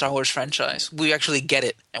stewards of the Star Wars franchise. We actually get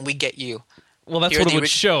it, and we get you. Well, that's Here are what it the would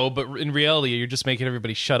show, but in reality, you're just making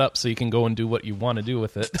everybody shut up so you can go and do what you want to do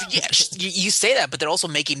with it. Yeah, you say that, but they're also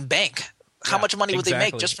making bank. How much money would they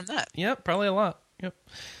make just from that? Yep, probably a lot. Yep.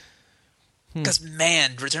 Because,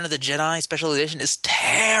 man, Return of the Jedi Special Edition is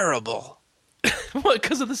terrible. What,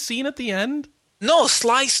 because of the scene at the end? No,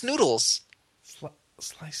 Sly Snoodles.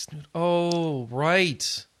 Slice Snood. Oh,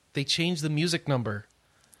 right. They changed the music number.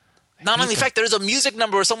 Not only the fact there's a music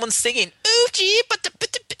number where someone's singing, ooh, gee, but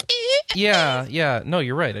Yeah. No,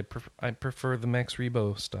 you're right. I prefer the Max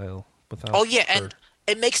Rebo style. Without Oh, yeah, her. and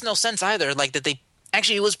it makes no sense either. Like, that they...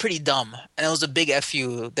 Actually, it was pretty dumb. And it was a big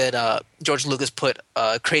FU that George Lucas put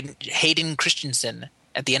Hayden Christensen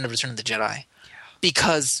at the end of Return of the Jedi. Yeah.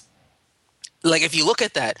 Because, like, if you look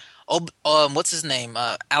at that, what's his name?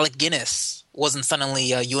 Alec Guinness wasn't suddenly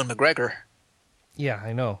Ewan McGregor. Yeah,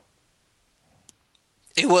 I know.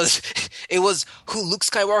 It was who Luke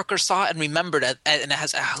Skywalker saw and remembered, and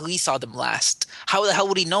how he saw them last. How the hell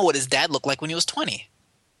would he know what his dad looked like when he was 20?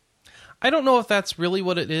 I don't know if that's really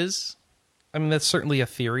what it is. I mean, that's certainly a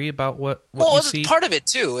theory about what Well, you it's see. part of it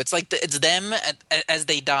too. It's like it's them as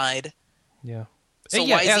they died. Yeah. So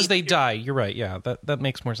yeah, why is as he- they die. You're right. Yeah, that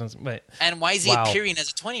makes more sense. But And why is he Wow. appearing as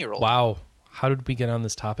a 20-year-old? wow, how did we get on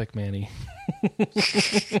this topic, Manny?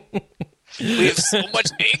 We have so much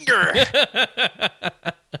anger.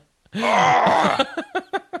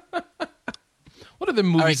 What other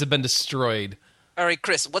movies right. have been destroyed? All right,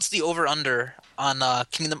 Chris, what's the over/under on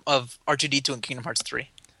Kingdom of R2-D2 and Kingdom Hearts 3?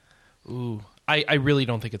 Ooh, I really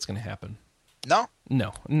don't think it's going to happen. No?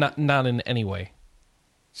 No, not in any way.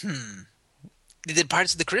 They did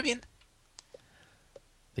Pirates of the Caribbean,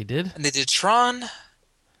 They did? and they did Tron.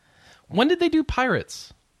 When did they do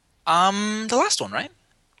Pirates? The last one, right?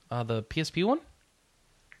 The PSP one?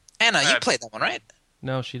 Anna, you played that one, right?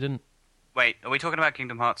 No, she didn't. Wait, are we talking about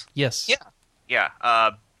Kingdom Hearts? Yes. Yeah.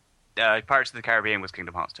 Yeah. Pirates of the Caribbean was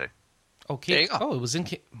Kingdom Hearts 2. Okay. There you go. Oh, it was in...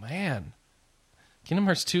 Man. Kingdom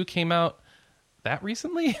Hearts 2 came out that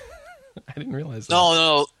recently? I didn't realize that.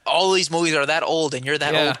 No. All these movies are that old, and you're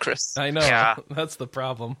that Yeah, old, Chris. I know. Yeah. That's the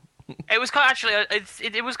problem. It was kind of, actually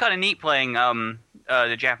it was kind of neat playing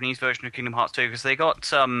the Japanese version of Kingdom Hearts 2 because they got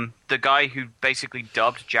the guy who basically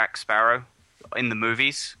dubbed Jack Sparrow in the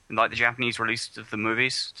movies, in like the Japanese release of the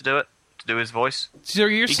movies, to do his voice. So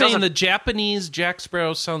you're He saying doesn't- the Japanese Jack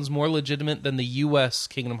Sparrow sounds more legitimate than the U.S.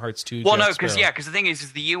 Kingdom Hearts 2 Well, Jack no, because Sparrow? the thing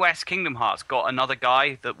is the US Kingdom Hearts got another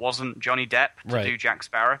guy that wasn't Johnny Depp to Right. do Jack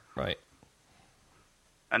Sparrow. Right.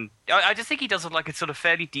 And I just think he does like a sort of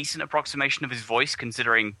fairly decent approximation of his voice,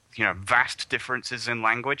 considering vast differences in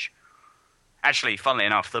language. Actually, funnily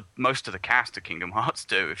enough, most of the cast of Kingdom Hearts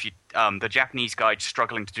do. If you the Japanese guy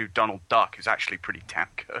struggling to do Donald Duck is actually pretty damn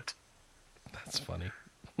good. That's funny.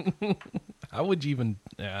 How would you even...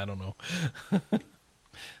 I don't know.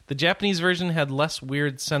 The Japanese version had less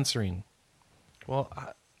weird censoring. Well,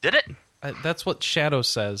 Did it? that's what Shadow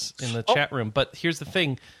says in the chat room. But here's the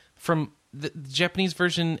thing. From the Japanese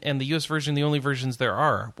version and the U.S. version, the only versions there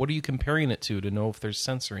are. What are you comparing it to know if there's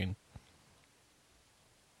censoring?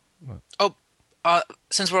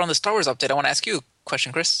 Since we're on the Star Wars update, I want to ask you a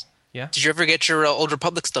question, Chris. Yeah? Did you ever get your Old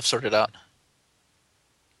Republic stuff sorted out?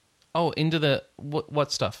 Oh, into the...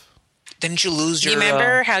 What stuff? Didn't you lose Do your... you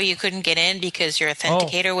remember how you couldn't get in because your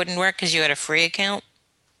authenticator wouldn't work because you had a free account?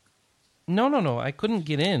 No. I couldn't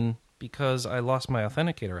get in because I lost my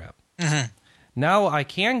authenticator app. Mm-hmm. Now I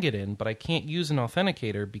can get in, but I can't use an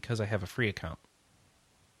authenticator because I have a free account.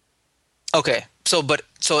 Okay, so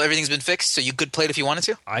everything's been fixed, so you could play it if you wanted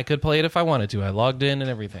to? I could play it if I wanted to. I logged in and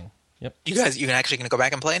everything. Yep. You actually going to go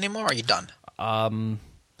back and play anymore, or are you done?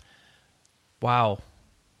 Wow.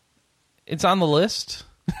 It's on the list.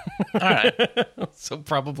 All right. So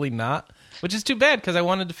probably not. Which is too bad, because I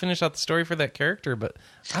wanted to finish out the story for that character, but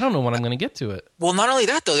I don't know when I'm going to get to it. Well, not only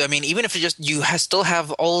that, though. I mean, even if you still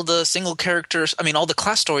have all the single characters, I mean, all the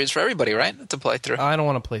class stories for everybody, right, to play through. I don't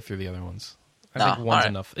want to play through the other ones. I No, think one's alright.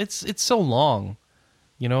 enough. It's so long,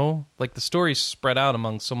 you know? Like, the story's spread out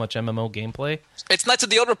among so much MMO gameplay. It's Knights of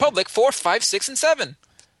the Old Republic 4, 5, 6, and 7.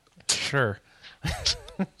 Sure.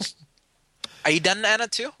 Are you done, Anna,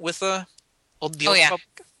 too, with the Old yeah. Republic?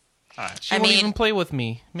 She I won't mean- even play with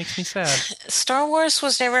me. Makes me sad. Star Wars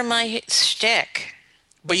was never my shtick.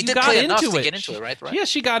 But you did got play enough into to it. get into it, right? Yeah,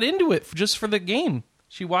 she got into it just for the game.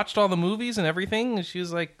 She watched all the movies and everything, and she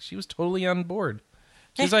was totally on board.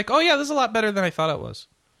 She was like, oh yeah, this is a lot better than I thought it was.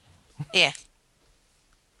 Yeah.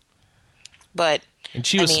 But And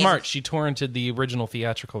she I was mean- smart. She torrented the original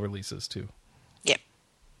theatrical releases, too. yeah.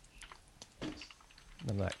 None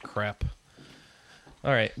of that crap.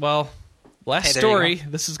 All right, well, last Hey, there you story.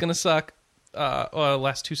 This is going to suck.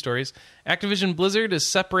 Last two stories. Activision Blizzard is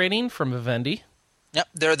separating from Vivendi. Yep,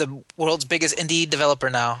 they're the world's biggest indie developer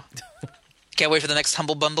now. Can't wait for the next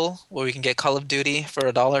Humble Bundle, where we can get Call of Duty for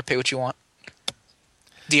 $1, pay what you want.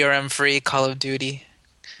 DRM free Call of Duty.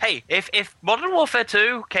 Hey, if Modern Warfare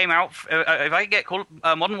 2 came out, if I could get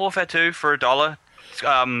Modern Warfare 2 for $1,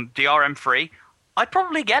 DRM free, I'd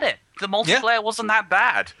probably get it. The multiplayer wasn't that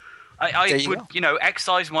bad. I There you would, go.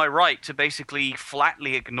 exercise my right to basically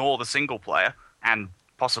flatly ignore the single player and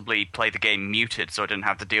possibly play the game muted so I didn't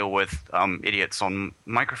have to deal with idiots on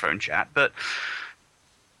microphone chat. But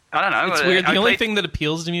I don't know. It's weird. The I only played- thing that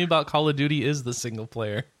appeals to me about Call of Duty is the single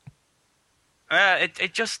player.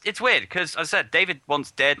 It's weird because, as I said, David once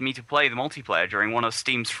dared me to play the multiplayer during one of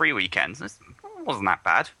Steam's free weekends. It wasn't that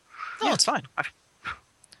bad. No, it's fine.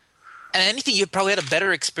 And anything, you probably had a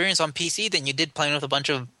better experience on PC than you did playing with a bunch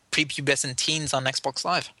of prepubescent teens on Xbox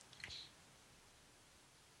Live.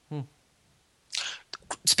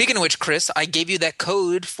 Speaking of which, Chris, I gave you that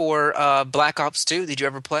code for Black Ops 2. Did you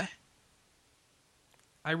ever play?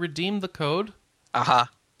 I redeemed the code. Uh-huh.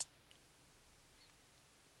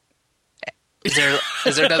 Is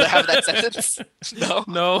there another half of that sentence? No.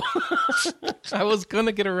 No. I was going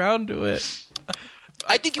to get around to it.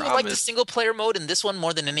 I think you would like the promise. single player mode in this one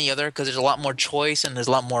more than any other because there's a lot more choice and there's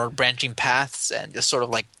a lot more branching paths and just sort of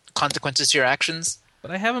like consequences to your actions.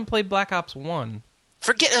 But I haven't played Black Ops 1.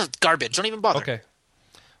 Forget garbage. Don't even bother. Okay.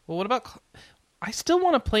 Well, what about... I still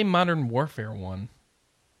want to play Modern Warfare 1.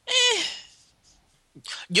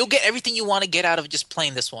 You'll get everything you want to get out of just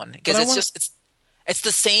playing this one because But I it's wanna- just it's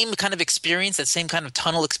the same kind of experience, that same kind of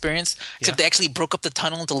tunnel experience, except Yeah. they actually broke up the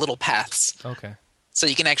tunnel into little paths, Okay. so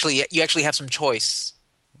you actually have some choice.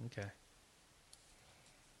 Okay.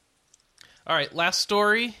 All right, last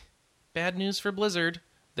story. Bad news for Blizzard.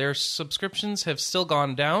 Their subscriptions have still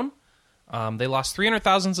gone down. They lost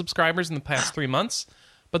 300,000 subscribers in the past 3 months.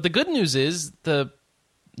 But the good news is the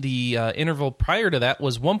interval prior to that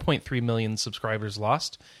was 1.3 million subscribers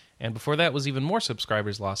lost. And before that was even more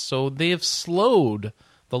subscribers lost. So they have slowed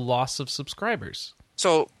the loss of subscribers.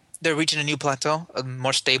 So they're reaching a new plateau, a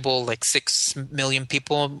more stable, like 6 million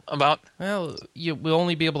people about. Well, we'll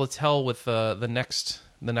only be able to tell with the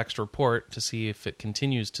next report to see if it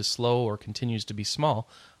continues to slow or continues to be small.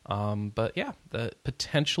 But yeah, the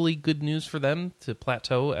potentially good news for them to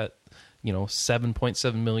plateau at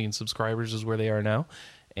 7.7 million subscribers is where they are now,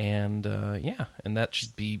 and and that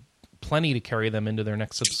should be plenty to carry them into their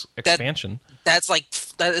next expansion.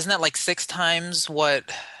 Isn't that like 6 times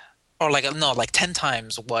what, or like 10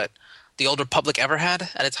 times what the Old Republic ever had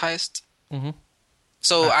at its highest? Mm-hmm.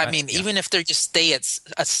 So I mean, yeah. even if they just stay at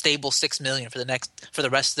a stable 6 million for the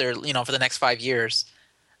rest of their for the next 5 years,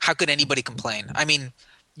 how could anybody complain? I mean,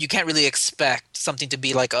 you can't really expect something to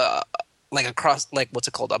be like a what's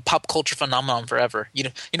it called, a pop culture phenomenon forever.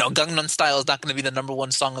 Gangnam Style is not going to be the number one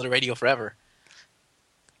song on the radio forever.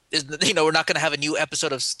 We're not going to have a new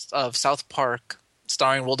episode of South Park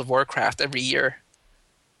starring World of Warcraft every year.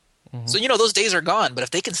 Mm-hmm. So those days are gone. But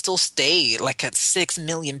if they can still stay like at 6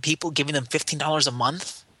 million people, giving them $15 a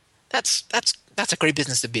month, that's a great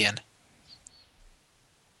business to be in.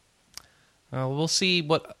 We'll see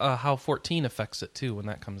how 14 affects it too when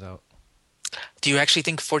that comes out. Do you actually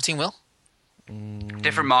think 14 will?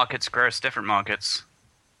 Different markets, Chris. Different markets.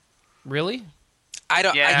 Really? I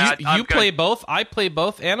don't. Yeah, You play both. I play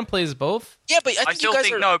both. Anna plays both. Yeah, but I think still you guys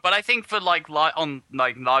think are. no, but I think for on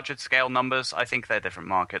larger scale numbers, I think they're different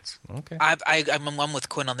markets. Okay. I'm with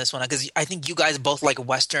Quinn on this one because I think you guys both like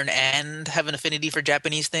Western and have an affinity for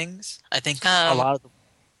Japanese things. I think a lot of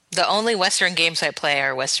The only Western games I play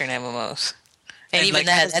are Western MMOs. And even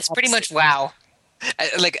like, that's pretty much WoW.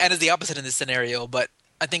 like Anna's the opposite in this scenario, but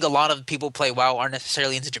I think a lot of people play WoW aren't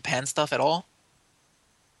necessarily into Japan stuff at all,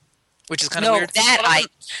 which is kind of No, weird.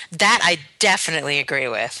 that I definitely agree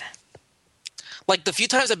with. Like the few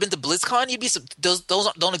times I've been to BlizzCon, those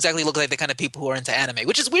don't exactly look like the kind of people who are into anime,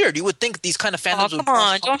 which is weird. You would think these kind of fandoms. Oh, come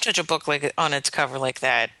on! Don't judge a book on its cover like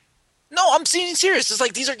that. No, I'm being serious. It's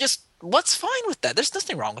like these are just what's fine with that. There's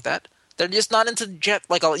nothing wrong with that. They're just not into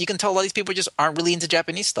like you can tell a lot of these people just aren't really into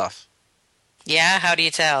Japanese stuff. Yeah, how do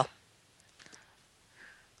you tell?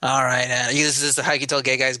 All right, this is how you can tell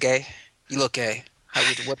gay guys gay. You look gay.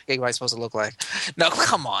 What gay am I supposed to look like? No,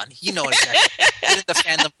 come on. You know exactly. Been in the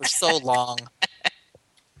fandom for so long.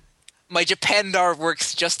 My Japandar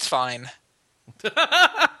works just fine.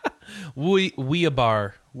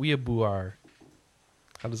 Weeabuar.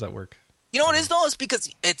 How does that work? You know what it is though? It's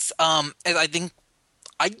because it's I think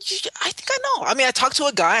I know. I mean, I talked to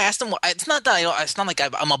a guy. I asked him. It's not that it's not like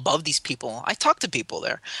I'm above these people. I talk to people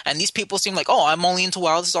there, and these people seem like, oh, I'm only into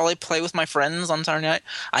WoW. This is all I play with my friends on Saturday night.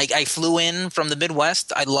 I flew in from the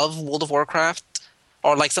Midwest. I love World of Warcraft,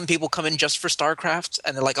 or like some people come in just for StarCraft,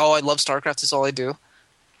 and they're like, oh, I love StarCraft. This is all I do.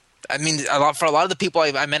 I mean, for a lot of the people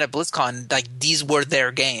I met at BlizzCon, like these were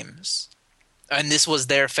their games. And this was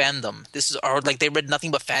their fandom. Like they read nothing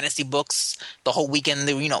but fantasy books the whole weekend.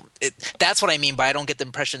 That's what I mean by I don't get the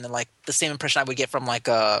impression that like the same impression I would get from like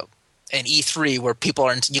an E3 where people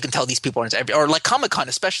are into, you can tell these people are into or like Comic-Con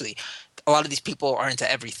especially. A lot of these people are into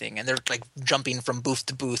everything and they're like jumping from booth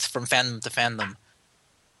to booth, from fandom to fandom.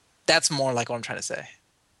 That's more like what I'm trying to say.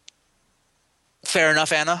 Fair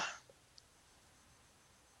enough, Anna?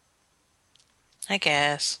 I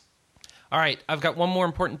guess. All right, I've got one more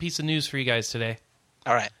important piece of news for you guys today.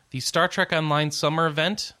 All right. The Star Trek Online Summer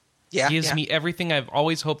Event gives me everything I've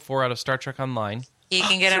always hoped for out of Star Trek Online. You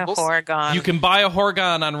can get a Horga'hn. You can buy a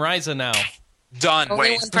Horga'hn on Ryza now. Done.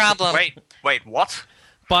 Only one problem. Wait, what?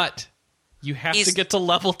 But you have to get to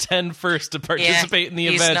level 10 first to participate in the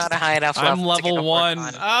event. He's not a high enough level. I'm level 1.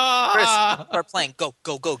 Chris, Ah! start playing. Go.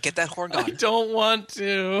 Get that Horga'hn. I don't want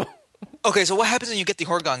to. Okay, so what happens when you get the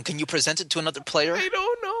Horga'hn? Can you present it to another player? I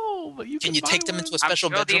don't know. But you can you take them into a special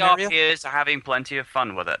I'm sure bedroom the area? RPers are having plenty of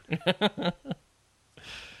fun with it.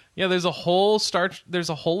 Yeah, there's a whole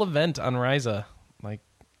event on Ryza. Like,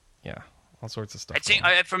 yeah, all sorts of stuff.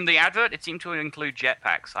 From the advert, it seemed to include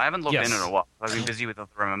jetpacks. I haven't logged in a while. I've been busy with other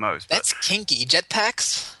MMOs. That's kinky.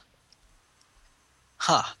 Jetpacks?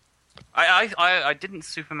 Huh. I didn't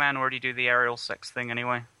Superman already do the aerial sex thing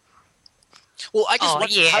anyway? Well, I just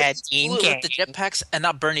wonder how yeah, do you do it with the jetpacks and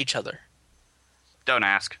not burn each other? Don't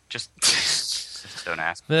ask. Just don't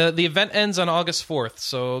ask. The event ends on August 4th,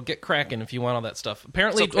 so get cracking if you want all that stuff.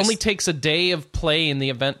 Apparently, it only takes a day of play in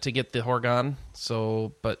the event to get the Horga'hn.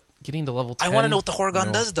 So, but getting to level 10... I want to know what the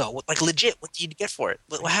Horga'hn does, though. Like, legit, what do you get for it?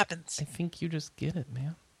 What happens? I think you just get it,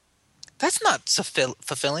 man. That's not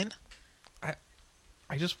fulfilling.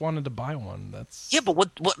 I just wanted to buy one. That's Yeah, but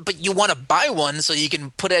but you want to buy one so you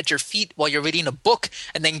can put it at your feet while you're reading a book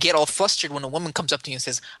and then get all flustered when a woman comes up to you and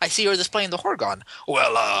says, I see you're displaying the Horga'hn.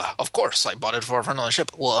 Well, of course, I bought it for a friend on the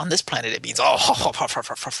ship. Well, on this planet it means, don't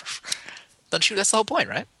you? That's the whole point,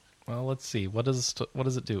 right? Well, let's see. What does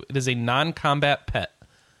it do? It is a non-combat pet.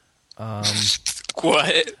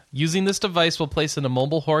 What? Using this device will place an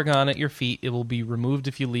immobile Horga'hn at your feet. It will be removed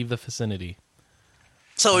if you leave the vicinity.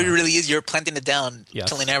 So it really is, you're planting it down, Yes.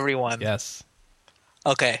 killing everyone. Yes.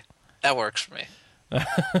 Okay, that works for me.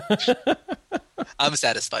 I'm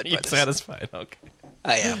satisfied by You're this. satisfied. Okay.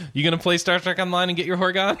 I am. You going to play Star Trek Online and get your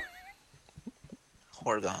Horga'hn?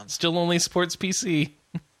 Horga'hn. Still only supports PC.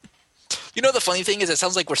 You know the funny thing is, it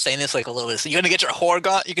sounds like we're saying this like a little bit. So you're gonna get your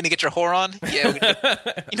Horga'hn? You're gonna get your Horon? Yeah.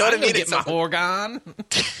 You know what I mean? Get my Horga'hn.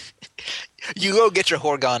 You go get your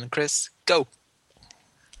Horga'hn, Chris. Go.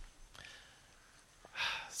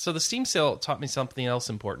 So the Steam sale taught me something else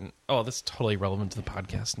important. Oh, this is totally relevant to the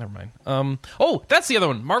podcast. Never mind. Oh, that's the other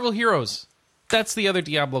one. Marvel Heroes. That's the other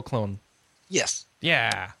Diablo clone. Yes.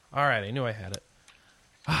 Yeah. All right. I knew I had it.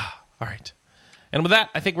 All right. And with that,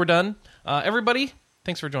 I think we're done. Everybody,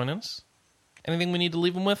 thanks for joining us. Anything we need to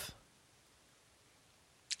leave them with?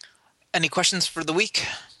 Any questions for the week?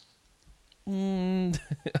 Are you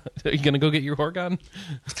going to go get your Horga'hn?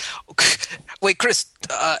 Wait, Chris,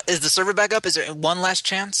 is the server back up? Is there one last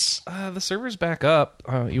chance? The server's back up.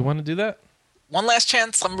 You want to do that? one last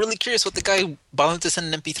chance. I'm really curious what the guy bothered to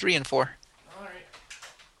send an MP3 in for. All right.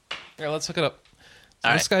 Here, let's look it up. So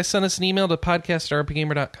All this guy sent us an email to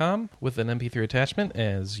podcast@rpgamer.com with an MP3 attachment,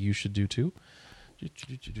 as you should do too.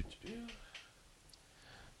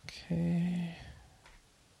 Okay.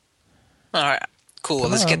 All right, cool.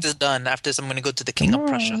 Let's get this done. After this, I'm going to go to the King of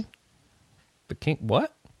Prussia. The King...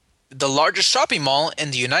 What? The largest shopping mall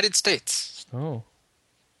in the United States. Oh.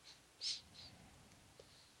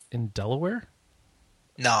 In Delaware?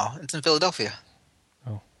 No, it's in Philadelphia.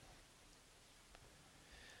 Oh.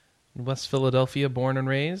 In West Philadelphia, born and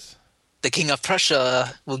raised? The King of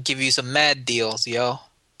Prussia will give you some mad deals, yo.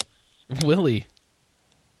 Willie.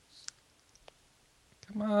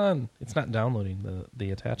 Come on. It's not downloading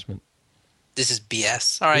the attachment. This is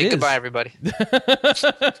BS. All right, goodbye, everybody.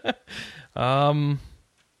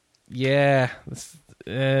 Yeah, this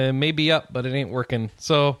may be up, but it ain't working.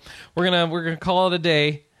 So we're gonna call it a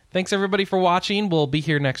day. Thanks everybody for watching. We'll be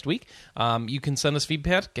here next week. You can send us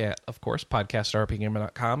feedback at, of course,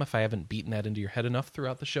 podcast@rpgamer.com if I haven't beaten that into your head enough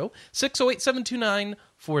throughout the show.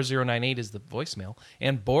 608-729-4098 is the voicemail.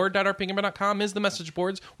 And board.rpgamer.com is the message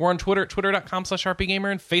boards. We're on Twitter at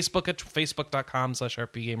twitter.com/rpgamer and Facebook at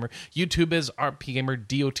facebook.com/rpgamer. YouTube is rpgamer,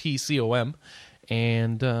 DOTCOM.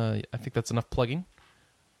 And I think that's enough plugging.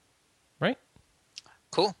 Right?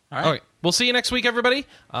 Cool. All right. We'll see you next week, everybody.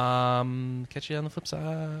 Catch you on the flip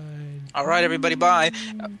side. All right, everybody. Bye.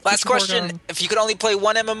 Last question. Horga'hn. If you could only play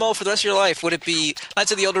one MMO for the rest of your life, would it be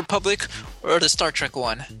Knights of the Old Republic or the Star Trek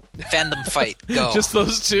one? Fandom Fight. Go. Just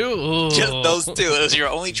those two? Ooh. Just those two. Those are your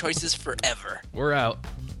only choices forever. We're out.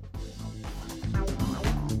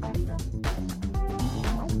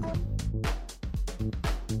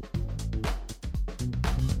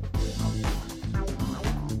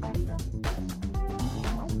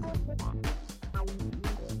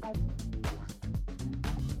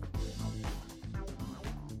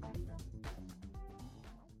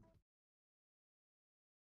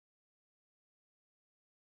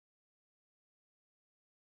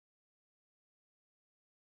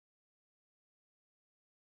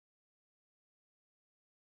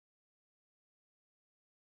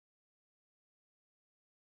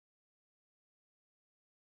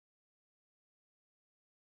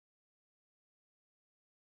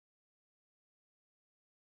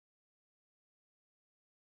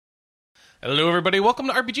 Hello, everybody. Welcome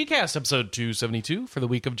to RPGCast, episode 272 for the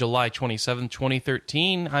week of July 27,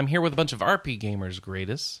 2013. I'm here with a bunch of RP gamers'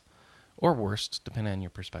 greatest, or worst, depending on your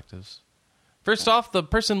perspectives. First off, the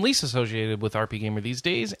person least associated with RP Gamer these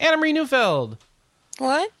days, Anna Marie Neufeld.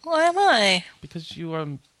 What? Why am I? Because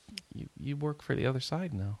you work for the other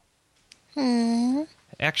side now. Hmm.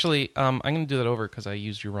 Actually, I'm going to do that over because I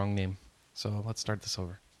used your wrong name. So let's start this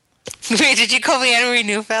over. Wait, did you call me Anna Marie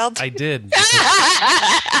Neufeld? I did.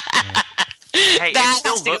 Hey, That it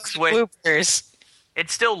still has to go looks in weird. bloopers.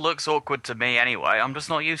 It still looks awkward to me anyway. I'm just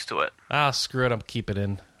not used to it. Screw it. I'll keep it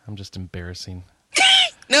in. I'm just embarrassing.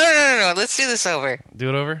 No. Let's do this over. Do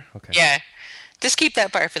it over? Okay. Yeah. Just keep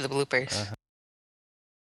that part for the bloopers.